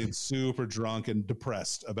just getting super drunk and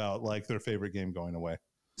depressed about like their favorite game going away.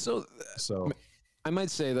 So I might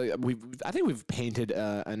say that I think we've painted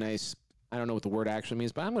a nice, I don't know what the word actually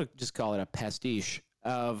means, but I'm going to just call it a pastiche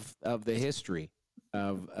of the history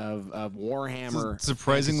of Warhammer. It's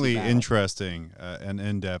surprisingly interesting and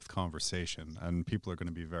in-depth conversation, and people are going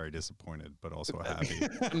to be very disappointed, but also happy.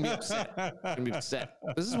 I'm gonna be upset.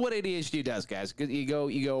 This is what ADHD does, guys. You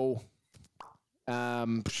go. I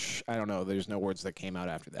don't know. There's no words that came out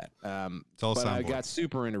after that. It's all but I soundboard. got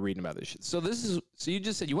super into reading about this shit. So you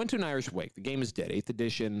just said you went to an Irish wake. The game is dead. 8th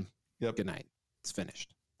edition. Yep. Good night. It's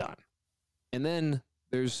finished. Done. And then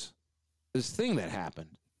there's this thing that happened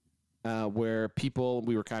where people,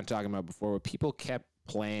 we were kind of talking about before, where people kept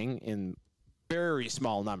playing in very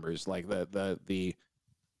small numbers, like the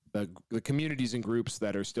communities and groups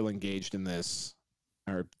that are still engaged in this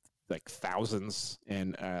are like thousands,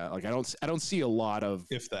 and like I don't see a lot of,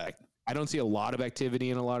 if that, I don't see a lot of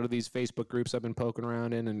activity in a lot of these Facebook groups I've been poking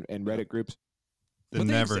around in and Reddit groups. The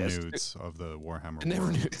never nudes of the Warhammer.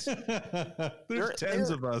 Never nudes. There's tens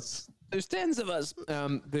of us. There's tens of us.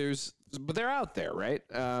 But they're out there, right?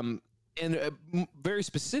 And very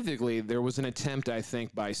specifically, there was an attempt, I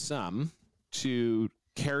think, by some to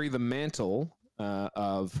carry the mantle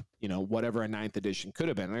of whatever a 9th edition could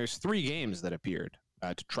have been. There's 3 games that appeared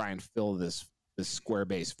to try and fill this square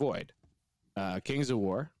base void. Kings of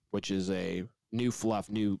War, which is a new fluff,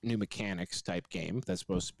 new mechanics type game that's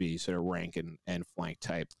supposed to be sort of rank and flank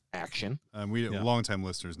type action. Longtime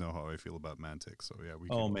listeners know how I feel about Mantic, so yeah, we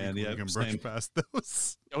can brush past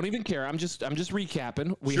those. Don't even care. I'm just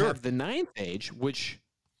recapping. We have the 9th Age, which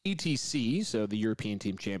ETC, so the European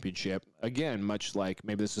Team Championship, again, much like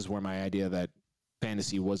maybe this is where my idea that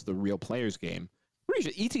fantasy was the real players game.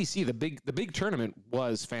 ETC, the big tournament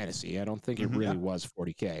was fantasy. I don't think it really was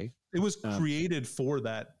 40K. It was created for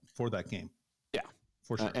that game. Yeah,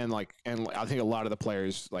 for sure. And I think a lot of the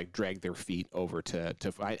players like dragged their feet over to.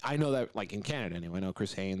 I know that like in Canada anyway. I know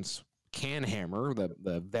Chris Haynes, Canhammer,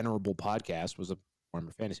 the venerable podcast, was a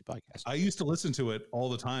former fantasy podcast. I used to listen to it all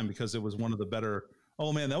the time because it was one of the better.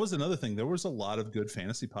 Oh man, that was another thing. There was a lot of good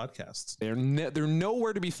fantasy podcasts. They're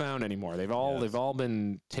nowhere to be found anymore. They've all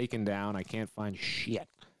been taken down. I can't find shit.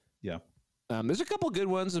 Yeah. There's a couple good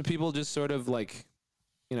ones of people just sort of like,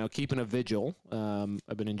 keeping a vigil.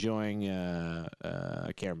 I've been enjoying.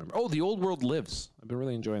 I can't remember. Oh, The Old World Lives. I've been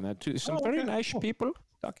really enjoying that too. Some very nice people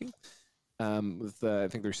talking. I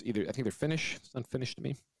think they're Finnish. It's unfinished to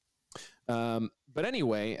me. But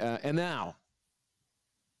anyway, and now.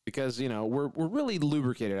 Because we're really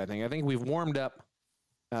lubricated. I think we've warmed up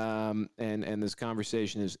and this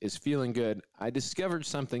conversation is feeling good, I discovered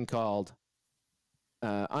something called,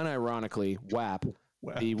 unironically, WAP,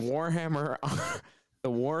 the Warhammer the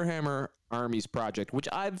Warhammer Armies Project, which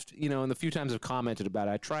I've, in the few times I've commented about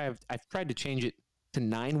it, I've tried to change it to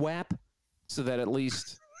 9 WAP so that at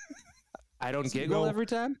least I don't giggle every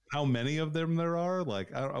time. How many of them there are?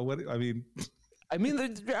 Like, I mean,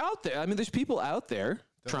 they're out there. I mean, there's people out there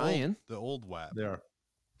trying. The old WAP. They are.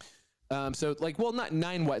 So like, well, not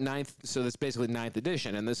 9th. So that's basically 9th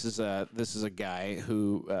edition. And this is a guy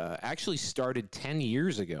who actually started 10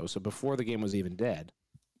 years ago. So before the game was even dead,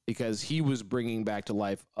 because he was bringing back to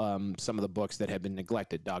life some of the books that had been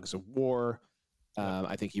neglected. Dogs of War.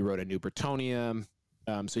 I think he wrote A New Bretonnia.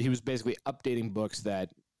 So he was basically updating books that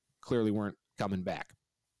clearly weren't coming back.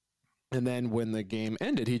 And then when the game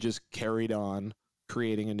ended, he just carried on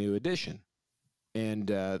creating a new edition. And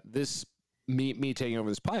this me taking over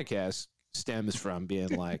this podcast stems from being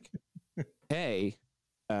like, hey,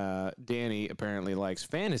 Danny apparently likes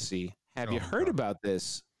fantasy. Have you heard about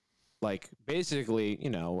this? Like, basically,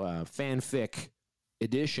 fanfic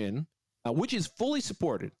edition, which is fully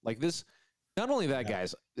supported. Like this, not only that,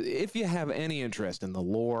 guys, if you have any interest in the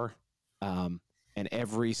lore and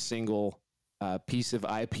every single piece of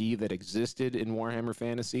IP that existed in Warhammer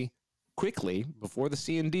Fantasy, quickly before the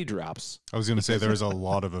C&D drops. I was going to say there's a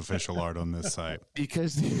lot of official art on this site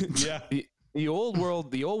because the old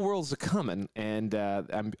world's a coming, and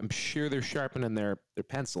I'm sure they're sharpening their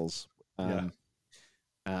pencils.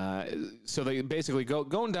 So they basically go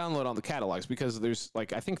and download all the catalogs, because there's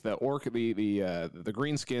like, I think the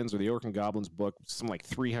Greenskins or the Orc and Goblins book, some like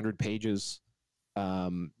 300 pages.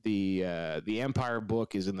 The Empire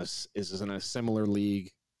book is in a similar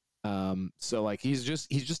league. So like he's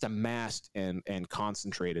just amassed and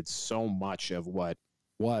concentrated so much of what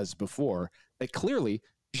was before that clearly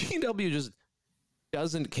GW just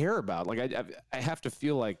doesn't care about. Like I have to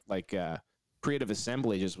feel like Creative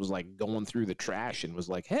Assembly just was like going through the trash and was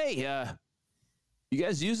like, hey, you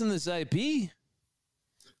guys using this IP?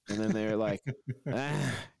 And then they're like, and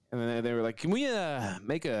then they were like, can we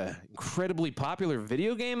make a incredibly popular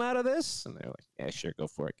video game out of this? And they're like, yeah, sure, go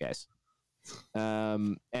for it, guys.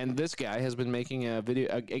 And this guy has been making a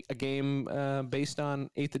game based on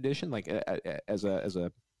 8th edition, like as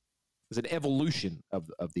an evolution of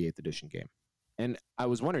the 8th edition game. And I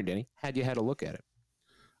was wondering, Danny, had you had a look at it?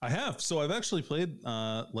 I have. So I've actually played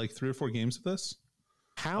like 3 or 4 games of this.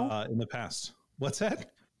 How? In the past. What's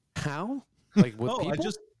that? How? Like with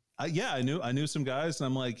people? I knew some guys, and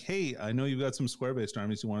I'm like, hey, I know you've got some square-based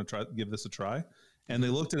armies. You want to give this a try? And they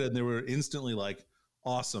looked at it and they were instantly like,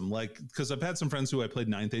 awesome. Like, because I've had some friends who I played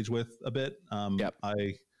 9th Age with a bit. Yep.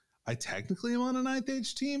 I technically am on a 9th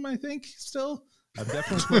Age team, I think, still. I've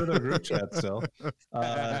definitely played our group chat still.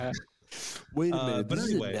 Wait a minute. But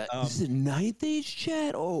anyway, this is a 9th Age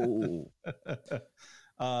chat? Oh.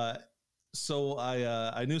 So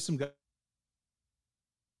I knew some guys.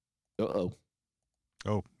 Uh-oh.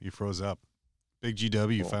 Oh, he froze up. Big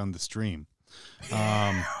GW found the stream.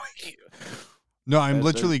 No, I'm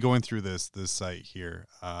literally going through this site here,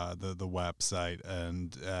 the website,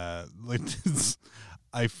 and like this,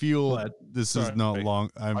 I feel this is not long.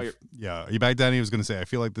 Are you back, Danny? I was going to say I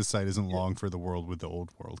feel like this site isn't long for the world with the old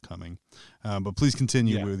world coming, but please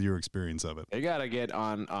continue with your experience of it. They got to get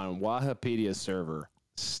on Wahapedia server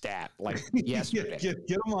stat like yesterday.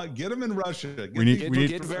 Get them in Russia. We need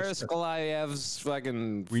Varis Goliath's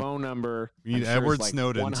fucking phone number. We need Edward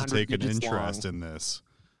Snowden to take an interest in this.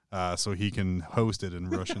 So he can host it in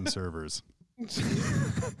Russian servers.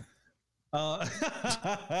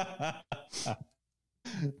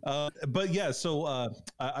 But yeah, so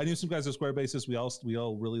I knew some guys at Square Basis. We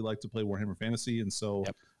all really like to play Warhammer Fantasy, and so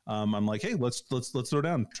I'm like, hey, let's throw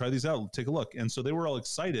down, try these out, take a look. And so they were all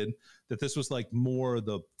excited that this was like more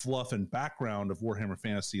the fluff and background of Warhammer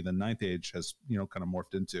Fantasy than 9th Age has kind of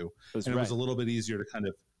morphed into. It was a little bit easier to kind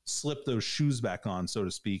of slip those shoes back on, so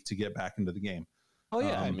to speak, to get back into the game. Oh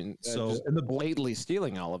yeah, I mean, and the blatantly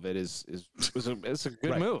stealing all of it it's a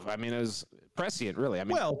good move. I mean, it was prescient, really. I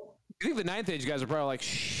mean, well, I think the 9th Age guys are probably like,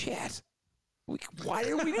 shit, why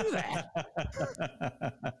did we do that?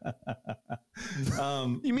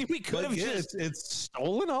 You mean we could have it's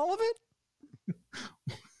stolen all of it?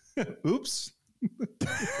 Oops.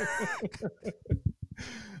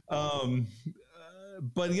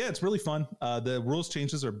 But yeah, it's really fun. The rules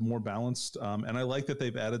changes are more balanced, and I like that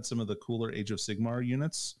they've added some of the cooler Age of Sigmar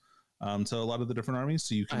units to a lot of the different armies,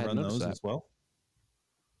 so you can run those as well.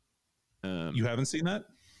 You haven't seen that?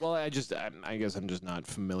 Well, I guess I'm just not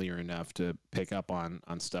familiar enough to pick up on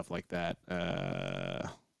stuff like that.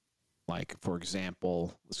 Like, for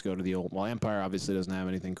example, let's go to the old. Well, Empire obviously doesn't have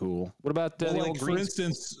anything cool. What about the like old for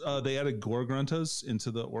instance, they added Gore-Gruntas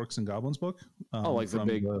into the Orcs and Goblins book. like the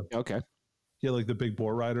big. Okay. Yeah, like the big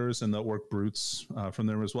boar riders and the orc brutes from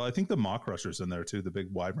there as well. I think the Maw Crushers in there too, the big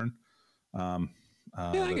wyvern. I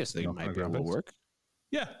guess they might be able to work.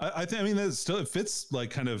 Yeah, I think. I mean, it fits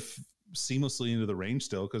like kind of seamlessly into the range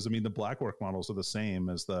still, because I mean the Black Orc models are the same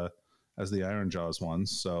as the Iron Jaws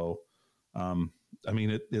ones. So, I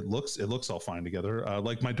mean, it looks all fine together.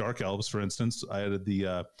 Like my Dark Elves, for instance, I added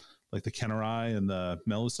the like the Kennerai and the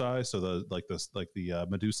Melusai, so the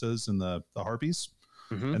Medusas and the Harpies.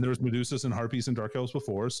 Mm-hmm. And there was Medusas and Harpies and Dark Elves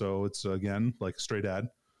before, so it's again like straight ad.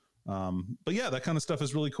 But yeah, that kind of stuff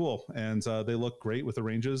is really cool, and they look great with the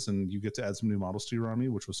ranges, and you get to add some new models to your army,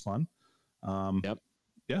 which was fun. Yep.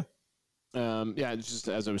 Yeah. Just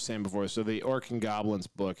as I was saying before, so the Orc and Goblins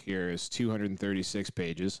book here is 236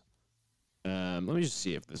 pages. Let me just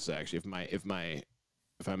see if this is actually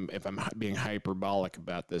if I'm being hyperbolic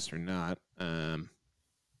about this or not.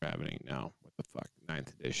 Gravity, no, what the fuck?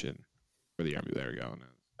 9th edition for the army. There we go.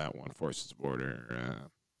 That one, Forces of Order,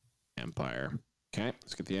 Empire. Okay,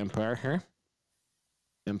 let's get the Empire here.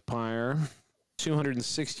 Empire,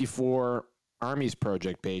 264 Armies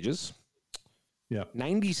Project pages. Yeah.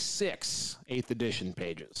 96 8th edition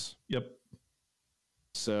pages. Yep.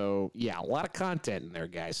 So, yeah, a lot of content in there,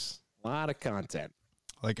 guys. A lot of content.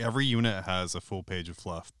 Like every unit has a full page of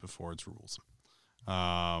fluff before its rules.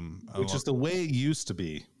 Which is the way it used to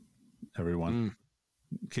be, everyone.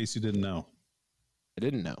 In case you didn't know. I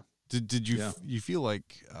didn't know. Did you you feel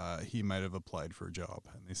like he might have applied for a job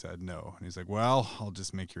and they said no, and he's like, well, I'll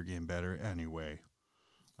just make your game better anyway.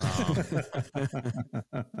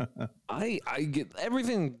 I get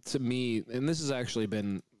everything to me, and this has actually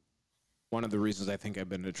been one of the reasons I think I've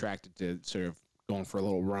been attracted to sort of going for a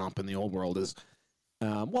little romp in the old world is,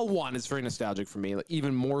 well, one, it's very nostalgic for me, like,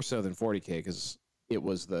 even more so than 40K, because it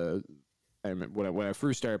was when I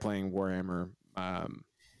first started playing Warhammer,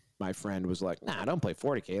 my friend was like, nah, don't play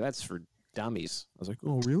 40K. That's for dummies. I was like,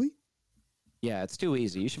 oh, really? Yeah, it's too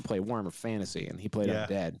easy. You should play Warhammer Fantasy. And he played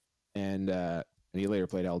Undead. And he later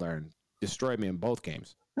played Eldar and destroyed me in both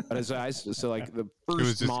games. But so like the first it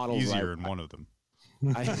was just models easier in one of them.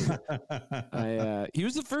 He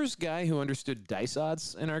was the first guy who understood dice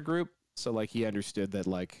odds in our group. So like he understood that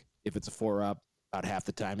like if it's a 4-up, about half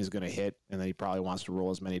the time he's going to hit, and then he probably wants to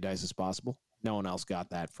roll as many dice as possible. No one else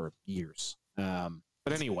got that for years.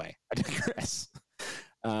 But anyway, I digress.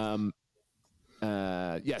 So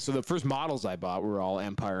the first models I bought were all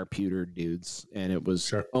Empire pewter dudes, and it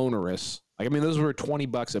was onerous. Like, I mean, those were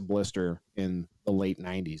 $20 a blister in the late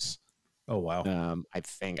 90s. Oh, wow. I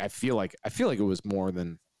feel like it was more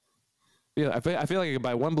than. Yeah, I feel like I could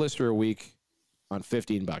buy one blister a week on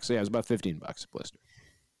 $15. So yeah, it was about $15 a blister.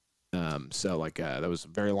 So like that was a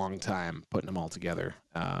very long time putting them all together.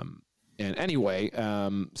 And anyway,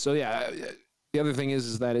 so yeah. The other thing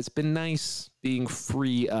is that it's been nice being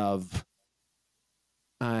free of,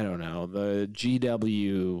 I don't know, the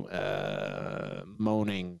GW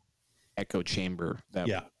moaning echo chamber that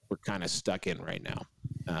we're kind of stuck in right now.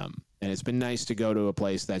 And it's been nice to go to a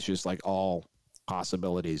place that's just like all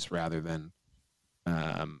possibilities rather than,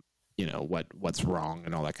 what's wrong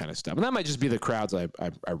and all that kind of stuff. And that might just be the crowds I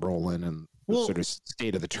roll in and the sort of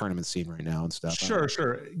state of the tournament scene right now and stuff. Sure.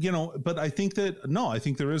 But I think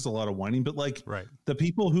there is a lot of whining, but like the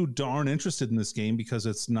people who aren't interested in this game because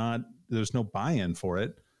there's no buy-in for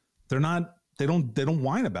it. They don't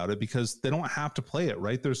whine about it because they don't have to play it,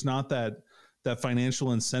 right? There's not that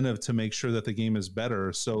financial incentive to make sure that the game is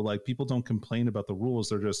better. So like people don't complain about the rules.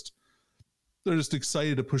 They're just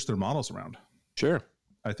excited to push their models around. Sure.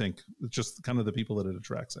 I think it's just kind of the people that it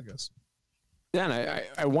attracts, I guess. Yeah, and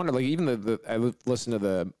I wonder, like, even I listened to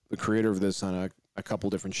the creator of this on a couple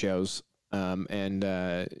different shows, and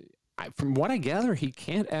from what I gather, he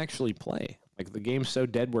can't actually play. Like, the game's so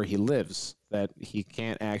dead where he lives that he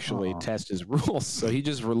can't actually test his rules, so he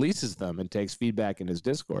just releases them and takes feedback in his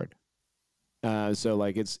Discord. So,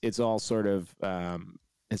 like, it's all sort of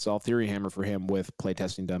it's all theory hammer for him with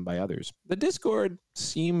playtesting done by others. The Discord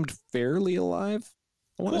seemed fairly alive,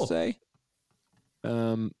 I want to say.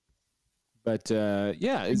 But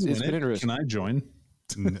yeah, it's been interesting. Can I join?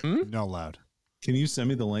 Not allowed. Can you send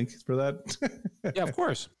me the link for that? Yeah, of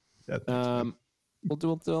course. We'll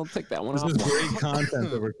take that one off. This is great content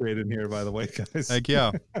that we're creating here, by the way, guys. Heck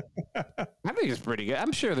yeah. I think it's pretty good.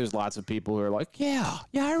 I'm sure there's lots of people who are like, yeah,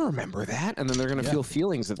 I remember that. And then they're going to feel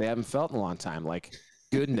feelings that they haven't felt in a long time, like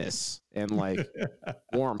goodness and like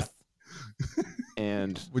warmth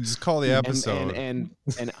and we just call the episode and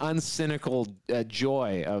uncynical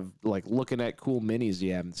joy of like looking at cool minis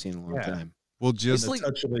you haven't seen in a long time. We'll just the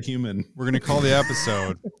touch of a human. We're gonna call the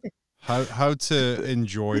episode how to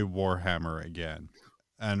enjoy Warhammer again,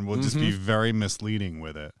 and we'll just be very misleading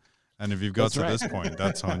with it. And if you've got this point,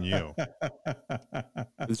 that's on you.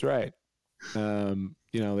 That's right.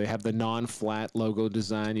 They have the non-flat logo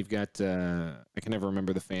design. You've got I can never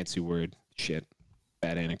remember the fancy word. Shit,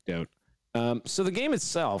 bad anecdote. So the game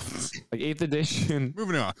itself, like 8th edition.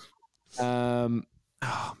 Moving on.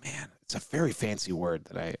 Oh man, it's a very fancy word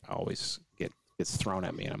that I always gets thrown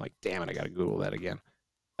at me, and I'm like, damn it, I got to Google that again.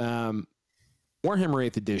 Warhammer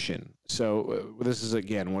 8th edition. So this is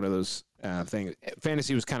again one of those things.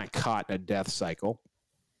 Fantasy was kind of caught in a death cycle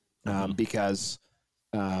because,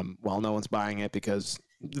 no one's buying it because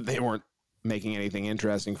they weren't making anything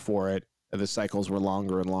interesting for it. The cycles were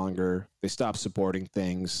longer and longer. They stopped supporting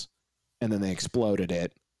things, and then they exploded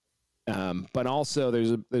it. But also,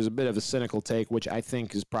 there's a bit of a cynical take, which I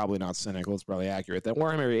think is probably not cynical. It's probably accurate. That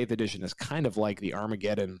Warhammer 8th edition is kind of like the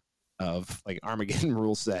Armageddon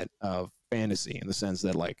rule set of fantasy, in the sense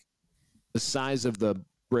that like the size of the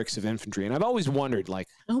bricks of infantry. And I've always wondered, like,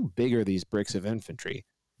 how big are these bricks of infantry?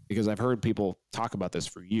 Because I've heard people talk about this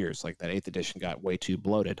for years, like that 8th edition got way too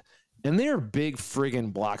bloated. And they're big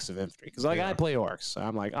friggin' blocks of infantry. Because like I play orcs, so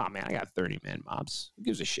I'm like, oh man, I got 30 man mobs. Who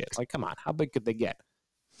gives a shit? Like, come on, how big could they get?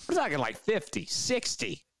 We're talking like 50,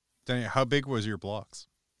 60. Danny, how big was your blocks?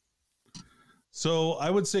 So I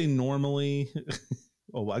would say normally,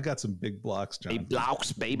 I got some big blocks, John. Big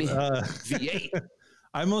blocks, baby. V8.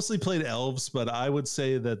 I mostly played elves, but I would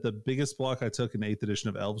say that the biggest block I took in 8th edition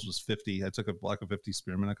of elves was 50. I took a block of 50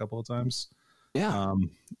 spearmen a couple of times. Yeah.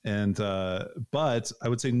 But I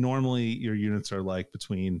would say normally your units are like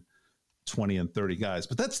between 20 and 30 guys,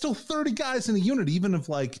 but that's still 30 guys in a unit, even if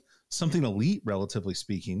like something elite, relatively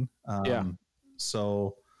speaking.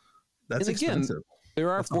 So that's expensive.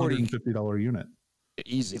 There are $150 unit.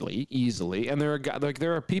 Easily. And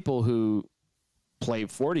there are people who play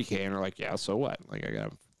 40K and are like, yeah, so what? Like I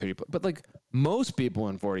got 30, but like most people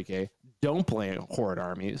in 40K don't play horde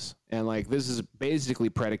armies. And like, this is basically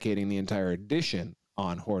predicating the entire edition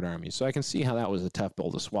on horde armies. So I can see how that was a tough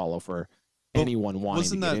pill to swallow for anyone wanting to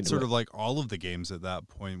get into it. Wasn't that sort of like all of the games at that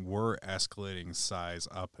point were escalating size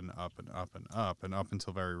up and up and up and up and up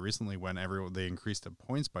until very recently when they increased the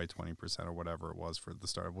points by 20% or whatever it was for the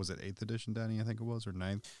start. Was it 8th edition, Danny, I think it was, or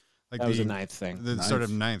 9th? Like that was a 9th thing. The start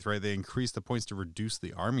of 9th, right? They increased the points to reduce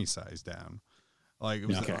the army size down. Like it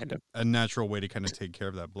was a natural way to kind of take care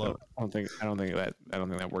of that blow. I don't think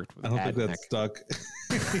that worked with I don't think that stuck.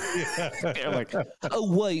 They're like,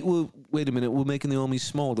 oh wait a minute, we're making the army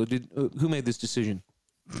smaller. Who made this decision?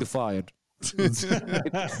 You're fired. Get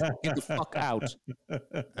the fuck out.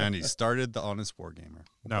 And he started the Honest Wargamer.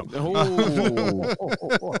 No.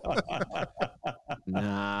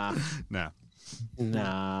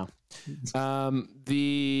 Nah.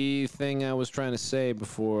 The thing I was trying to say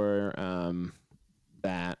before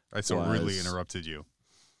that I so really interrupted you.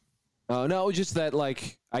 Oh no, just that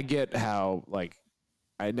like I get how like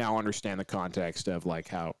I now understand the context of like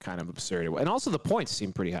how kind of absurd it was. And also the points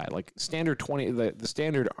seem pretty high. Like standard the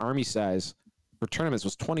standard army size for tournaments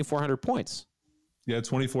was 2,400 points. Yeah,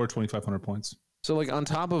 2,500 points. So like on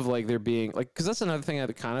top of like there being like, because that's another thing I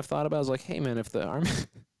kind of thought about. I was like, hey man, if the army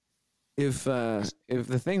if the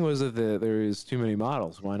thing was that there is too many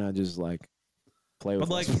models, why not just like play with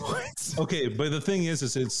like points? Okay, but the thing is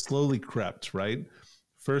it slowly crept, right?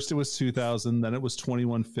 First it was 2,000, then it was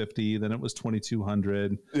 2,150, then it was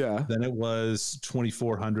 2,200, then it was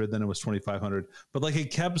 2,400, then it was 2,500. But like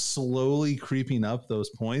it kept slowly creeping up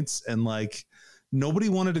those points, and like nobody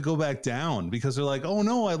wanted to go back down because they're like, oh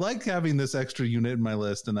no, I like having this extra unit in my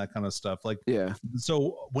list and that kind of stuff. Like,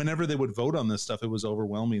 so whenever they would vote on this stuff, it was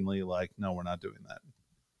overwhelmingly like, no, we're not doing that.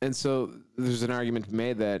 And so there's an argument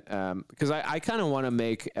made that because I kind of want to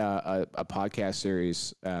make a podcast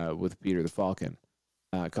series with Peter the Falcon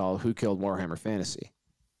called "Who Killed Warhammer Fantasy,"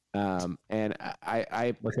 and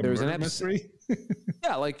I like there was an episode.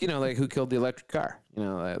 like who killed the electric car?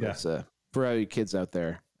 That's for all you kids out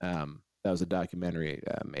there. That was a documentary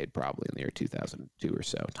made probably in the year 2002 or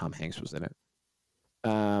so. Tom Hanks was in it.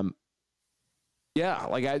 And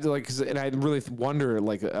I really wonder.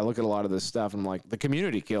 Like, I look at a lot of this stuff, and I'm like, the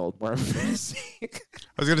community killed Warhammer Fantasy.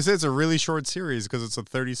 I was gonna say it's a really short series because it's a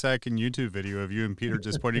 30-second YouTube video of you and Peter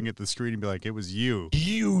just pointing at the screen and be like, "It was you.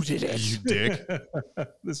 You did it, you dick."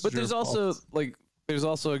 But there's also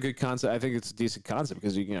a good concept. I think it's a decent concept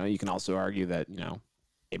because you can also argue that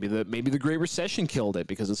maybe the Great Recession killed it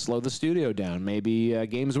because it slowed the studio down. Maybe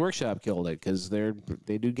Games Workshop killed it because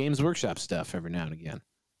they do Games Workshop stuff every now and again.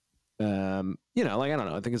 I don't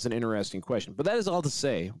know. I think it's an interesting question. But that is all to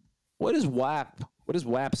say, what does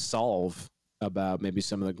WAP solve about maybe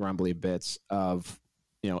some of the grumbly bits of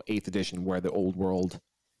 8th edition where the old world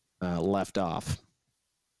left off?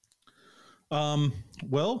 So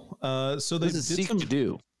they did seek to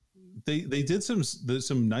do. They did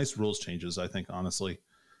some nice rules changes, I think, honestly.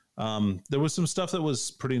 There was some stuff that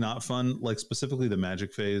was pretty not fun, like specifically the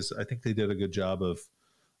magic phase. I think they did a good job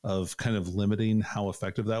of kind of limiting how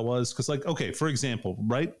effective that was. Because, like, okay, for example,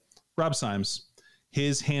 right? Rob Symes,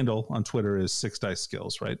 his handle on Twitter is 6 Dice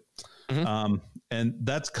Skills, right? Mm-hmm. And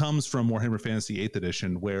that comes from Warhammer Fantasy 8th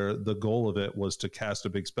edition, where the goal of it was to cast a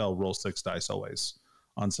big spell, roll 6 dice always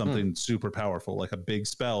on something super powerful, like a big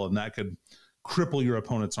spell, and that could cripple your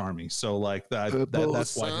opponent's army. So like that's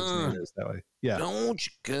why his name is that way. Yeah. Don't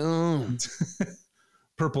you go.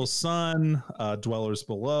 Purple Sun, Dwellers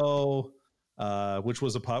Below, which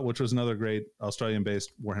was another great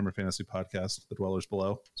Australian-based Warhammer Fantasy podcast, The Dwellers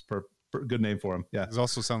Below. It's good name for him. Yeah. These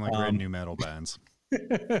also sound like great new metal bands.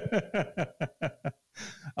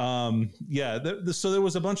 So there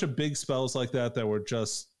was a bunch of big spells like that were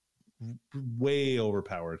just way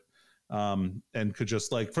overpowered. And could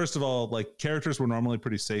just, like, first of all, like, characters were normally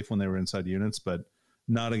pretty safe when they were inside units, but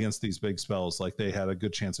not against these big spells. Like, they had a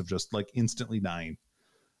good chance of just, like, instantly dying,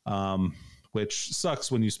 which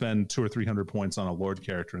sucks when you spend 200 or 300 points on a Lord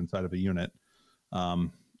character inside of a unit.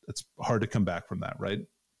 It's hard to come back from that, right?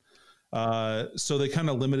 So they kind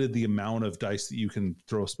of limited the amount of dice that you can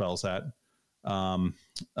throw spells at, and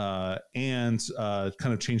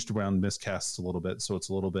kind of changed around miscasts a little bit. So it's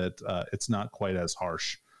a little bit, it's not quite as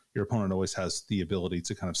harsh. Your opponent always has the ability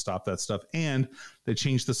to kind of stop that stuff. And they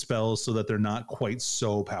changed the spells so that they're not quite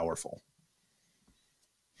so powerful.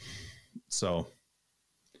 So,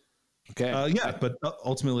 okay. But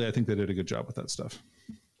ultimately I think they did a good job with that stuff.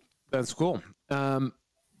 That's cool.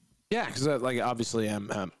 Yeah, because obviously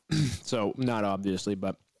I'm so not obviously,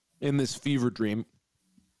 but in this fever dream,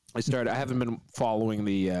 I haven't been following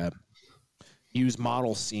the used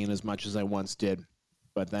model scene as much as I once did,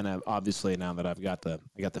 but then obviously now that I got the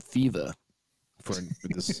fever for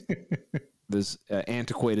this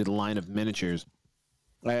antiquated line of miniatures,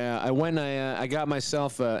 I got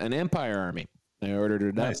myself an Empire army. I ordered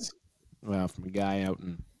it from a guy out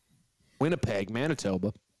in Winnipeg,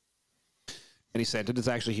 Manitoba. And he sent it. It's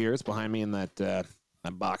actually here. It's behind me in that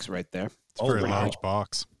box right there. It's a very large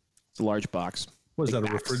box. It's a large box. What is that,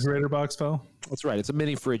 a refrigerator box, Phil? That's right. It's a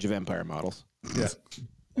mini fridge of Empire models. Yeah.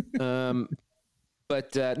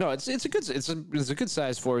 But no, it's a good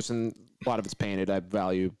size for us, and a lot of it's painted. I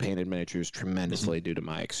value painted miniatures tremendously due to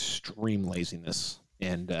my extreme laziness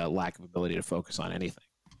and lack of ability to focus on anything.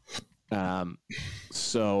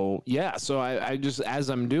 So I just, as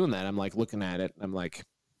I'm doing that, I'm like looking at it. I'm like,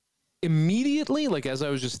 immediately, like, as I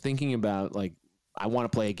was just thinking about, like, I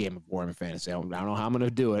want to play a game of Warhammer Fantasy. I don't know how I'm going to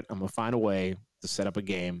do it. I'm going to find a way to set up a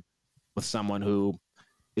game with someone who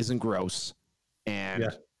isn't gross. And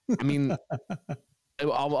I mean,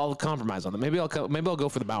 I'll compromise on that. Maybe I'll go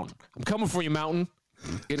for the mountain. I'm coming for you, mountain.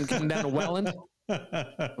 Coming down to Welland.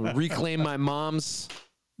 Reclaim my mom's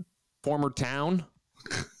former town.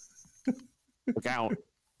 Look out.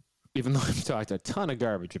 Even though I've talked a ton of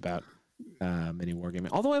garbage about mini wargaming.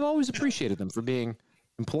 Although I've always appreciated them for being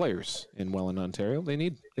employers in Welland, Ontario. They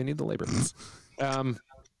need the labor.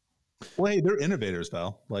 Well, hey, they're innovators,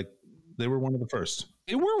 Val. Like, they were one of the first.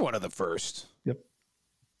 They were one of the first. Yep.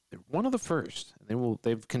 They're one of the first.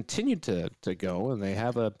 They've continued to go, and they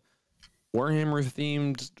have a Warhammer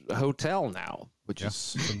themed hotel now, which is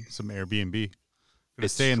some Airbnb. Gonna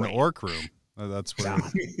stay in the Orc Room. That's where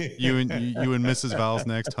you and Mrs. Val's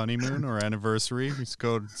next honeymoon or anniversary, just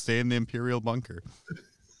go stay in the Imperial bunker.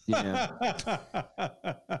 Yeah,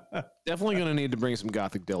 definitely gonna need to bring some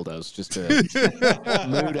gothic dildos just to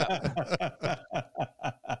mood up.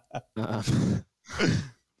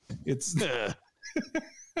 It's studded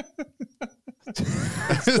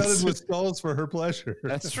with skulls for her pleasure.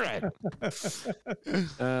 That's right.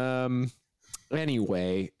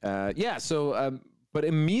 Anyway, So. But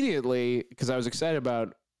immediately, because I was excited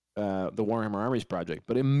about the Warhammer Armies project,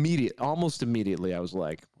 but almost immediately, I was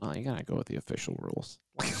like, well, you gotta go with the official rules.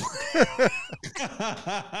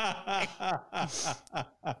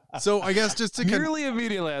 So I guess just to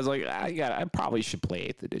immediately, I was like, I probably should play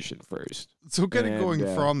 8th edition first. So going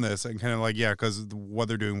from this and kind of like, because what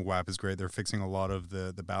they're doing with WAP is great. They're fixing a lot of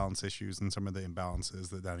the balance issues and some of the imbalances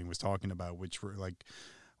that Danny was talking about, which were like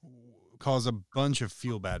cause a bunch of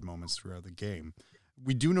feel bad moments throughout the game.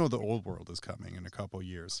 we do know the old world is coming in a couple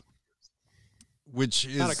years, which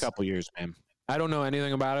is not a couple years, man. I don't know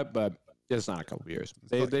anything about it, but it's not a couple years.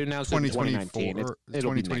 They announced 2019.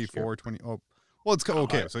 It'll be 2024, well, it's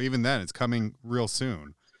okay. So even then, it's coming real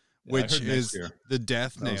soon, which is the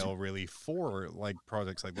death nail really for like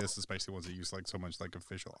projects like this, especially ones that use like so much like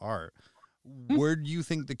official art. Where do you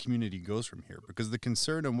think the community goes from here? Because the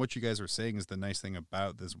concern and what you guys are saying is the nice thing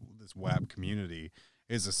about this WAP community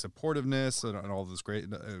is the supportiveness and all this great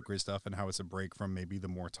stuff, and how it's a break from maybe the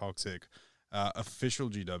more toxic official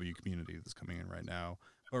GW community that's coming in right now.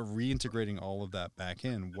 But reintegrating all of that back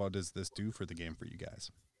in, what does this do for the game for you guys,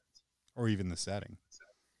 or even the setting?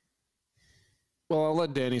 Well, I'll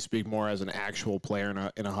let Danny speak more as an actual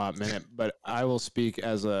player in a hot minute, but I will speak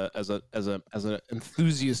as an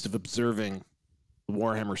enthusiast of observing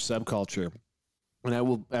Warhammer subculture, and I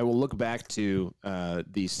will look back to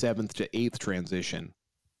the 7th to 8th transition.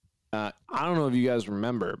 I don't know if you guys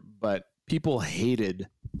remember, but people hated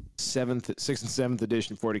 6th and 7th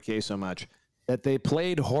edition 40K so much that they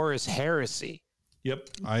played Horus Heresy. Yep,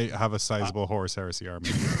 I have a sizable Horus Heresy army,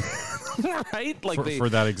 right? Like for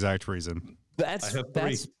that exact reason. That's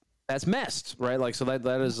messed, right? Like, so that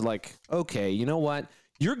is like, okay, you know what?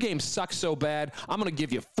 Your game sucks so bad, I'm going to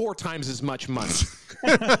give you 4 times as much money.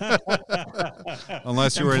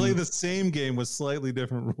 Unless you play the same game with slightly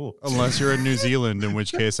different rules. Unless you're in New Zealand, in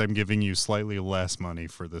which case I'm giving you slightly less money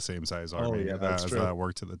for the same size army. Oh, yeah, that's true. That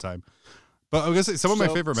worked at the time. But I was gonna say some of my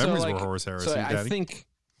favorite memories were Horus Heresy. So Danny. I think.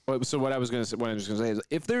 So what I was going to say is,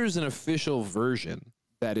 if there's an official version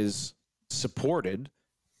that is supported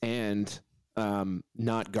and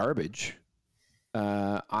not garbage,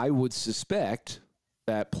 I would suspect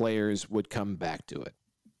that players would come back to it.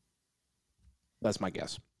 That's my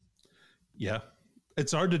guess. Yeah.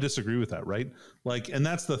 It's hard to disagree with that, right? Like, and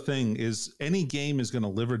that's the thing, is any game is going to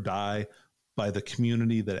live or die by the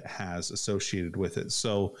community that it has associated with it.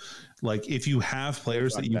 So like, if you have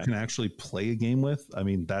players that you can actually play a game with, I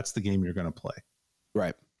mean, that's the game you're going to play.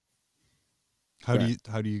 Right. How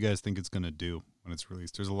do you guys think it's going to do when it's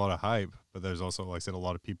released? There's a lot of hype, but there's also, like I said, a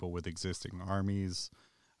lot of people with existing armies,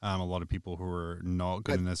 a lot of people who are not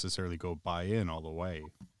going to necessarily go buy in all the way.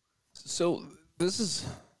 So this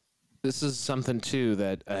is something too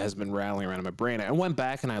that has been rattling around in my brain. I went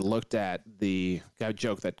back and I looked at I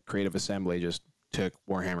joke that Creative Assembly just took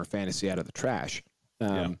Warhammer Fantasy out of the trash.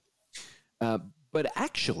 But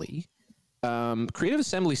actually, Creative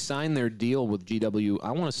Assembly signed their deal with GW, I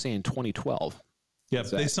want to say in 2012. Yeah,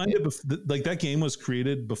 they signed it. Like, that game was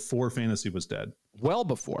created before Fantasy was dead. Well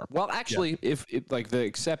before. Well, actually, if like the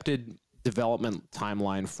accepted development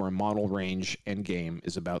timeline for a model range end game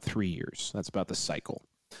is about 3 years. That's about the cycle.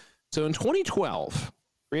 So in 2012,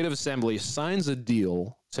 Creative Assembly signs a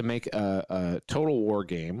deal to make a Total War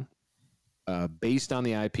game based on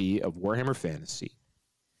the IP of Warhammer Fantasy.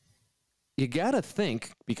 You got to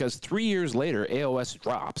think, because 3 years later, AOS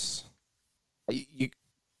drops.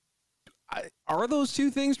 Are those two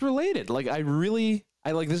things related? Like,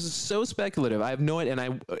 this is so speculative. I have no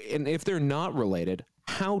idea. And if they're not related,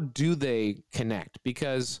 how do they connect?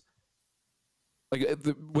 Because, like,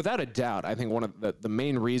 without a doubt, I think one of the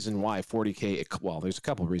main reason why 40K, well, there's a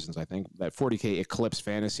couple of reasons, I think, that 40K eclipsed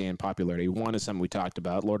Fantasy in popularity. One is something we talked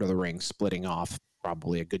about, Lord of the Rings splitting off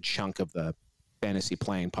probably a good chunk of the Fantasy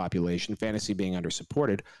playing population, Fantasy being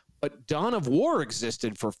under-supported. But Dawn of War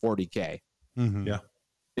existed for 40K. Mm-hmm. Yeah.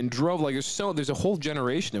 And drove, like, there's a whole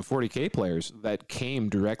generation of 40K players that came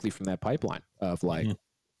directly from that pipeline of, like,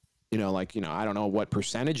 I don't know what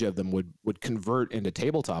percentage of them would convert into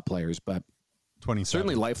tabletop players, but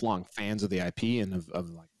certainly lifelong fans of the IP and of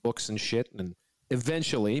like books and shit. And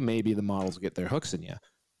eventually maybe the models get their hooks in you.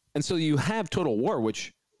 And so you have Total War,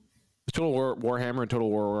 which Total War Warhammer and Total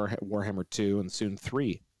War Warhammer 2 and soon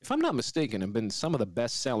 3, if I'm not mistaken, have been some of the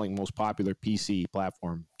best selling, most popular PC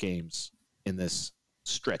platform games in this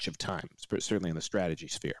stretch of time, certainly in the strategy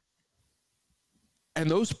sphere. And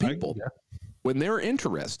those people, when they're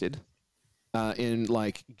interested in,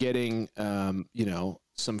 like, getting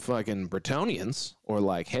some fucking Bretonnians, or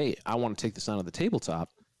like, hey, I want to take this onto the tabletop,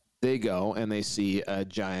 they go and they see a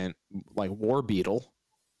giant, like, war beetle,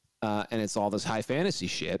 and it's all this high fantasy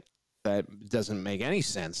shit that doesn't make any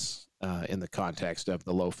sense in the context of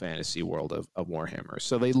the low fantasy world of Warhammer.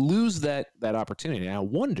 So they lose that opportunity. And I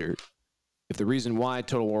wonder if the reason why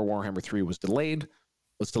Total War Warhammer 3 was delayed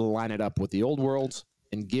was to line it up with the old worlds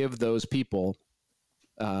and give those people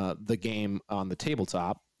the game on the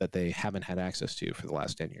tabletop that they haven't had access to for the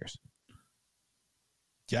last 10 years.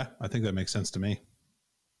 Yeah, I think that makes sense to me.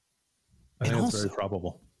 I think it's very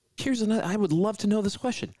probable. Here's another, I would love to know this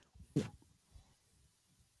question.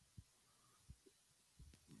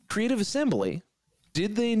 Creative Assembly,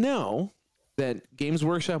 did they know that Games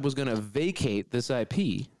Workshop was going to vacate this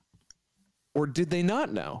IP, or did they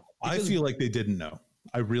not know? Because I feel like they didn't know.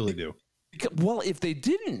 I really do. Well, if they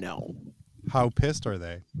didn't know, how pissed are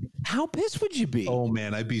they? How pissed would you be? Oh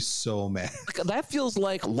man, I'd be so mad. That feels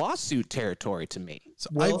like lawsuit territory to me.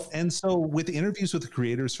 And so with interviews with the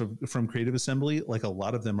creators from Creative Assembly, like a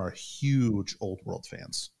lot of them are huge Old World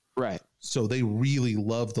fans. Right. So they really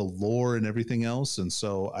love the lore and everything else. And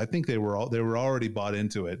so I think they were already bought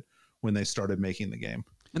into it when they started making the game.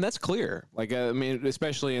 And that's clear. Like, I mean,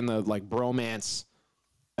 especially in the like bromance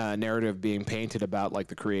narrative being painted about like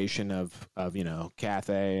the creation of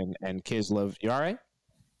Cathay and Kislev. You all right?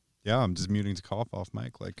 Yeah, I'm just muting to cough off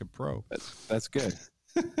mic like a pro. That's good.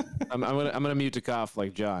 I'm gonna mute to cough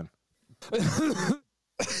like John.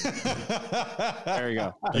 There you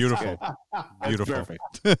go. Beautiful. Beautiful. Perfect.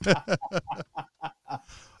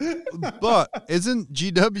 But isn't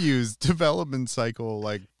GW's development cycle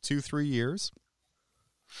like 2-3 years?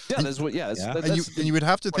 Yeah, that's what. Yeah, and you would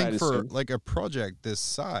have to think for like a project this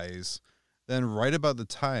size, then right about the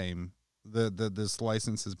time this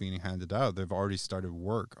license is being handed out, they've already started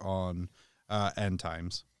work on End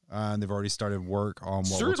Times. And they've already started work on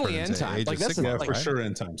what certainly End Times. Like that's Sigmar, for sure.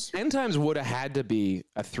 End Times. End Times would have had to be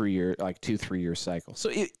a 3-year, like 2-3 year cycle. So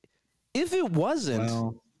if it wasn't,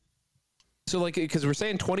 so like because we're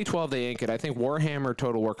saying 2012 they ink it. I think Warhammer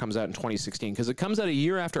Total War comes out in 2016 because it comes out a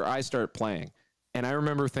year after I start playing. And I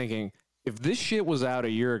remember thinking, if this shit was out a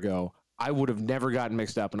year ago, I would have never gotten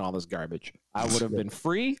mixed up in all this garbage. I would have been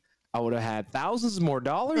free. I would have had thousands more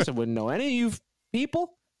dollars. I wouldn't know any of you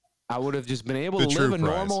people. I would have just been able to live a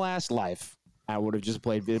normal ass life. I would have just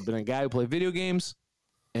been a guy who played video games,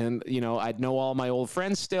 and I'd know all my old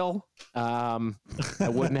friends still. I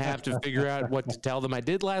wouldn't have to figure out what to tell them I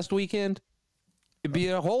did last weekend. It'd be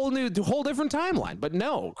a whole different timeline. But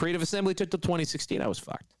no, Creative Assembly took till 2016. I was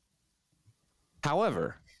fucked.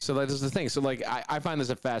 However, so that is the thing. So like, I find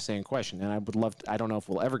this a fascinating question, and I would love to, I don't know if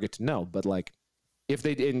we'll ever get to know, but like, if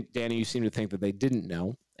they didn't, Danny, you seem to think that they didn't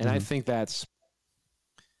know, and I think that's.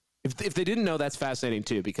 If they didn't know, that's fascinating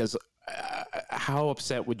too, because how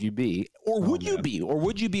upset would you be? Or would you be? Or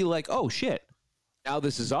would you be like, oh shit, now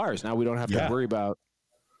this is ours. Now we don't have to worry about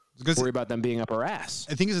them being up our ass.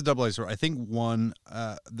 I think it's a double-edged sword. I think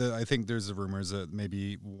I think there's the rumors that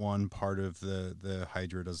maybe one part of the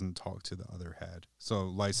Hydra doesn't talk to the other head. So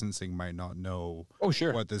licensing might not know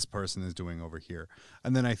what this person is doing over here.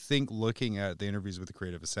 And then I think looking at the interviews with the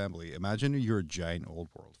Creative Assembly, imagine you're a giant Old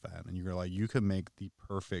World fan and you're like, you can make the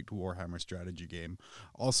perfect Warhammer strategy game.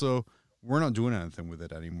 Also, we're not doing anything with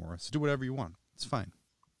it anymore. So do whatever you want. It's fine.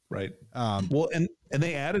 Right. Well, and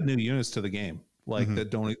they added new units to the game. Like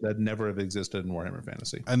that never have existed in Warhammer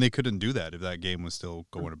Fantasy. And they couldn't do that if that game was still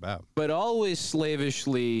going about. But always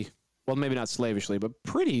slavishly, well, maybe not slavishly, but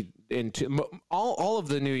pretty into all of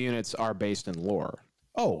the new units are based in lore.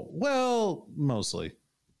 Oh, well, mostly.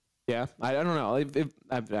 Yeah, I don't know.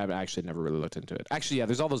 I've actually never really looked into it. Actually, yeah,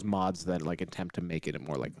 there's all those mods that like attempt to make it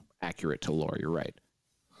more like accurate to lore. You're right.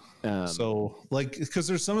 So like, because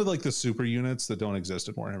there's some of like the super units that don't exist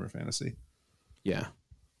in Warhammer Fantasy. Yeah.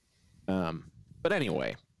 But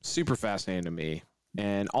anyway, super fascinating to me.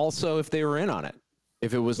 And also if they were in on it,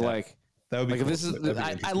 if it was like, that would be like cool. This is,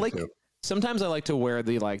 I like, sometimes I like to wear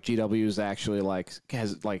the like GW's actually like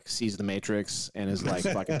has like sees the Matrix and is like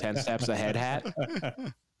fucking 10 steps ahead hat,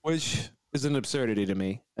 which is an absurdity to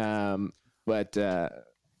me. But I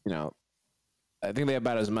think they have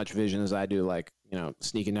about as much vision as I do, like,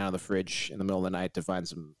 sneaking out of the fridge in the middle of the night to find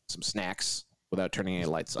some snacks without turning any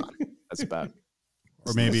lights on. That's about,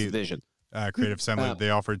 or maybe vision. Creative Assembly, they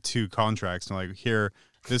offered 2 contracts and like, here,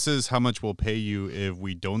 this is how much we'll pay you if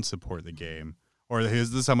we don't support the game, or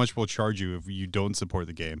this is how much we'll charge you if you don't support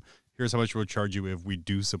the game. Here's how much we'll charge you if we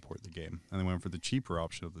do support the game. And they went for the cheaper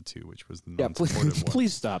option of the 2, which was the non-supportive one.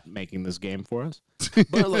 Please stop making this game for us.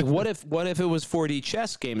 But like, what if it was 4D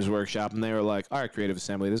Chess Games Workshop and they were like, all right, Creative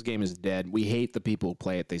Assembly, this game is dead. We hate the people who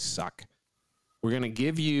play it. They suck. We're gonna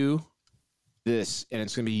give you this, and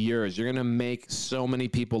it's gonna be yours. You're gonna make so many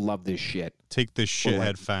people love this shit. Take this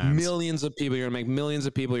shithead fans. Millions of people. You're gonna make millions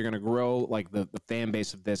of people. You're gonna grow like the fan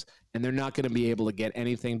base of this, and they're not gonna be able to get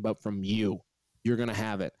anything but from you. You're gonna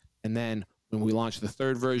have it, and then when we launch the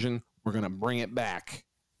 3rd version, we're gonna bring it back,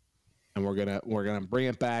 and we're gonna bring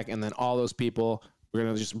it back, and then all those people, we're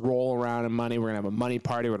gonna just roll around in money. We're gonna have a money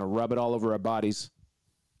party. We're gonna rub it all over our bodies.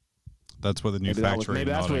 That's what the new factory in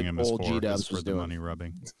Nottingham is for the doing. money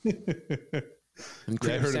rubbing. And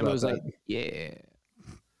Creative Assembly was like, yeah.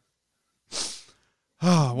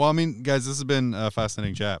 Well, I mean, guys, this has been a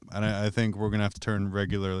fascinating chat, and I think we're gonna have to turn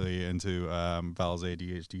regularly into Val's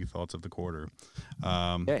ADHD thoughts of the quarter,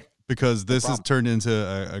 because this has turned into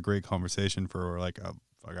a great conversation for like,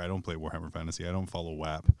 fuck, I don't play Warhammer Fantasy, I don't follow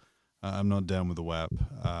WAP, I'm not down with the WAP,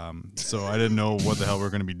 so I didn't know what the hell we're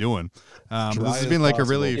gonna be doing. This has been like possible.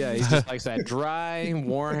 A really he just likes that dry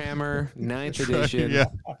Warhammer 9th edition,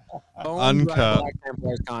 uncut Black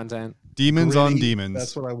Templars content. Demons Gritty, on demons.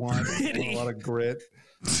 That's what I want. A lot of grit.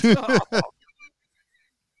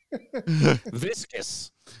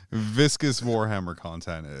 Viscous Warhammer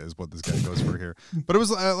content is what this guy goes for here. But it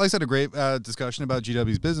was, like I said, a great discussion about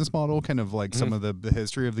GW's business model, kind of like some of the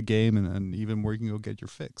history of the game, and even where you can go get your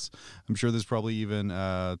fix. I'm sure there's probably even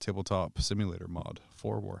a tabletop simulator mod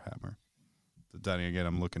for Warhammer. Danny, again,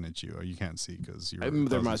 I'm looking at you. You can't see because you're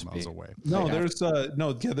thousands of miles away. No, there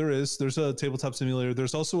is. There's a tabletop simulator.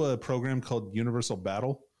 There's also a program called Universal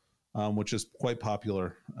Battle, which is quite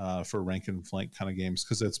popular for rank and flank kind of games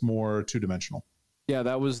because it's more two-dimensional. Yeah,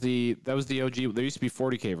 that was the OG. There used to be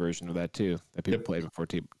 40K version of that too that people played before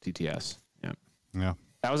TTS. Yeah.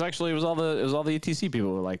 That was actually all the ETC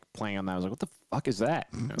people were like playing on that. I was like, what the fuck is that?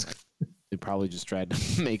 They probably just tried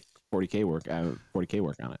to make 40K work on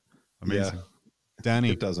it. Amazing. Yeah.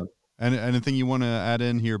 Danny, it doesn't. Anything you want to add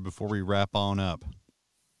in here before we wrap on up?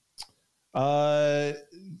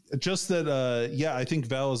 Just that, I think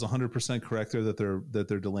Val is 100% correct there that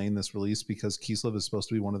they're delaying this release because Kislev is supposed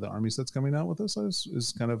to be one of the armies that's coming out with this.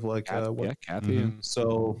 Is kind of like Kathy. Mm-hmm.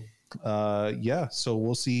 So, so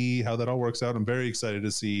we'll see how that all works out. I'm very excited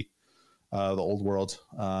to see the old world.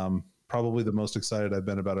 Probably the most excited I've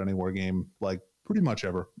been about any war game, like pretty much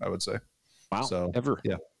ever, I would say. Wow, so ever,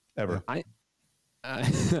 yeah, ever. I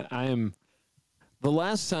am. The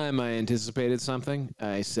last time I anticipated something,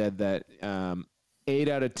 I said that 8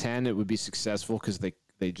 out of 10 it would be successful because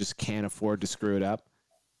they just can't afford to screw it up,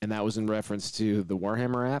 and that was in reference to the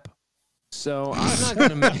Warhammer app. So I'm not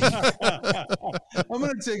going to. I'm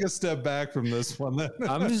going to take a step back from this one. Then.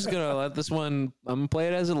 I'm just going to let this one. I'm going to play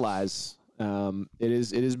it as it lies. It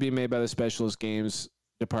is being made by the Specialist Games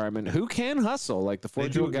department, who can hustle like the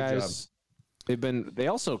Forge World guys. They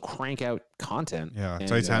also crank out content. Yeah,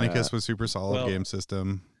 Titanicus was super solid game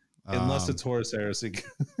system. Unless it's Horus Heresy.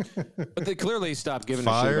 But they clearly stopped giving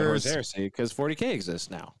a shit about Horus Heresy because 40K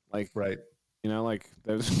exists now. Like, right. You know, like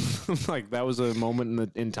that was, like that was a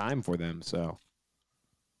moment in time for them. So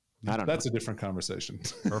I don't know. That's a different conversation.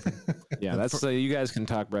 Perfect. Yeah, that's you guys can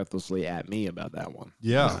talk breathlessly at me about that one.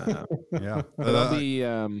 Yeah. Yeah. But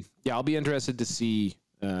I'll be interested to see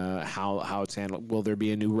how it's handled. Will there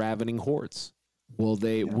be a new Ravening Hordes?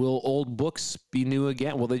 Will old books be new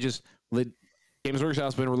again? Games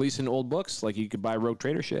Workshop's been releasing old books like you could buy Rogue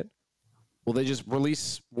Trader shit. Will they just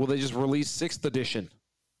release 6th edition?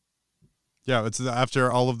 Yeah, it's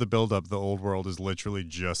after all of the build-up, the old world is literally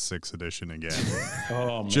just 6th edition again.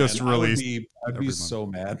 Oh, man. Just released. I'd be so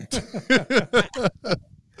mad.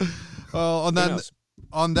 Well,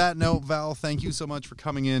 on that note, Val, thank you so much for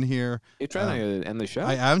coming in here. You're trying to end the show?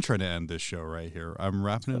 I am trying to end this show right here. I'm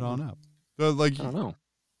wrapping it on up. But I don't know.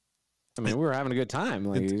 I mean, we were having a good time.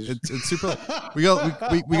 Like, it's super. We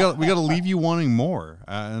got to leave you wanting more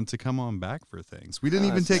and to come on back for things. We didn't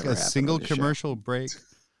even take a single commercial break.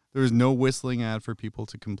 There was no whistling ad for people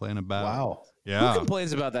to complain about. Wow. Yeah. Who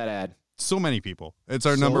complains about that ad? So many people. It's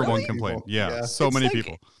our number one complaint. Yeah. So many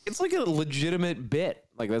people. It's like a legitimate bit.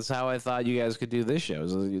 Like, that's how I thought you guys could do this show.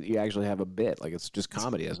 Is you actually have a bit. Like, it's just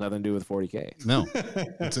comedy. It has nothing to do with 40K. No.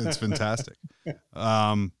 It's fantastic.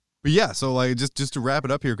 But yeah, so like just to wrap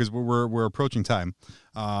it up here because we're approaching time,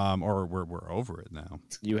 or we're over it now.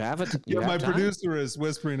 You have it. My producer is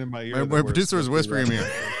whispering in my ear. My producer is whispering in my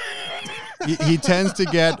ear. He tends to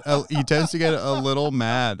get a little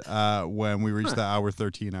mad when we reach the hour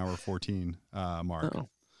 13, hour 14 mark.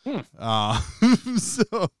 So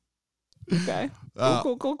okay,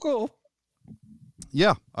 cool.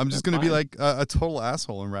 Yeah, I'm just going to be like a total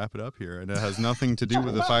asshole and wrap it up here. And it has nothing to do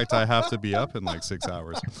with the fact I have to be up in like 6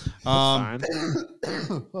 hours. I'm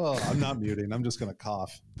not muting. I'm just going to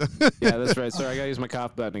cough. Yeah, that's right. Sorry, I got to use my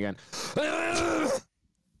cough button again.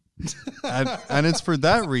 and it's for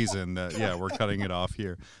that reason that, we're cutting it off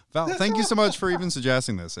here. Val, thank you so much for even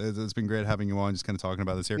suggesting this. It's been great having you on, just kind of talking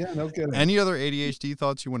about this here. Yeah, no kidding. Any other ADHD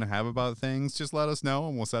thoughts you want to have about things, just let us know,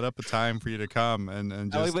 and we'll set up a time for you to come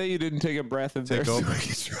and just... I like that you didn't take a breath and take over.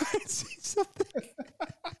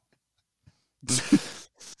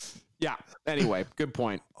 Yeah, anyway, good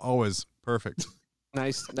point. Always perfect.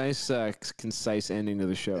 Nice, concise ending to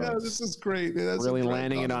the show. Yeah, this is great. Really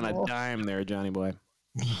landing it on a dime there, Johnny boy.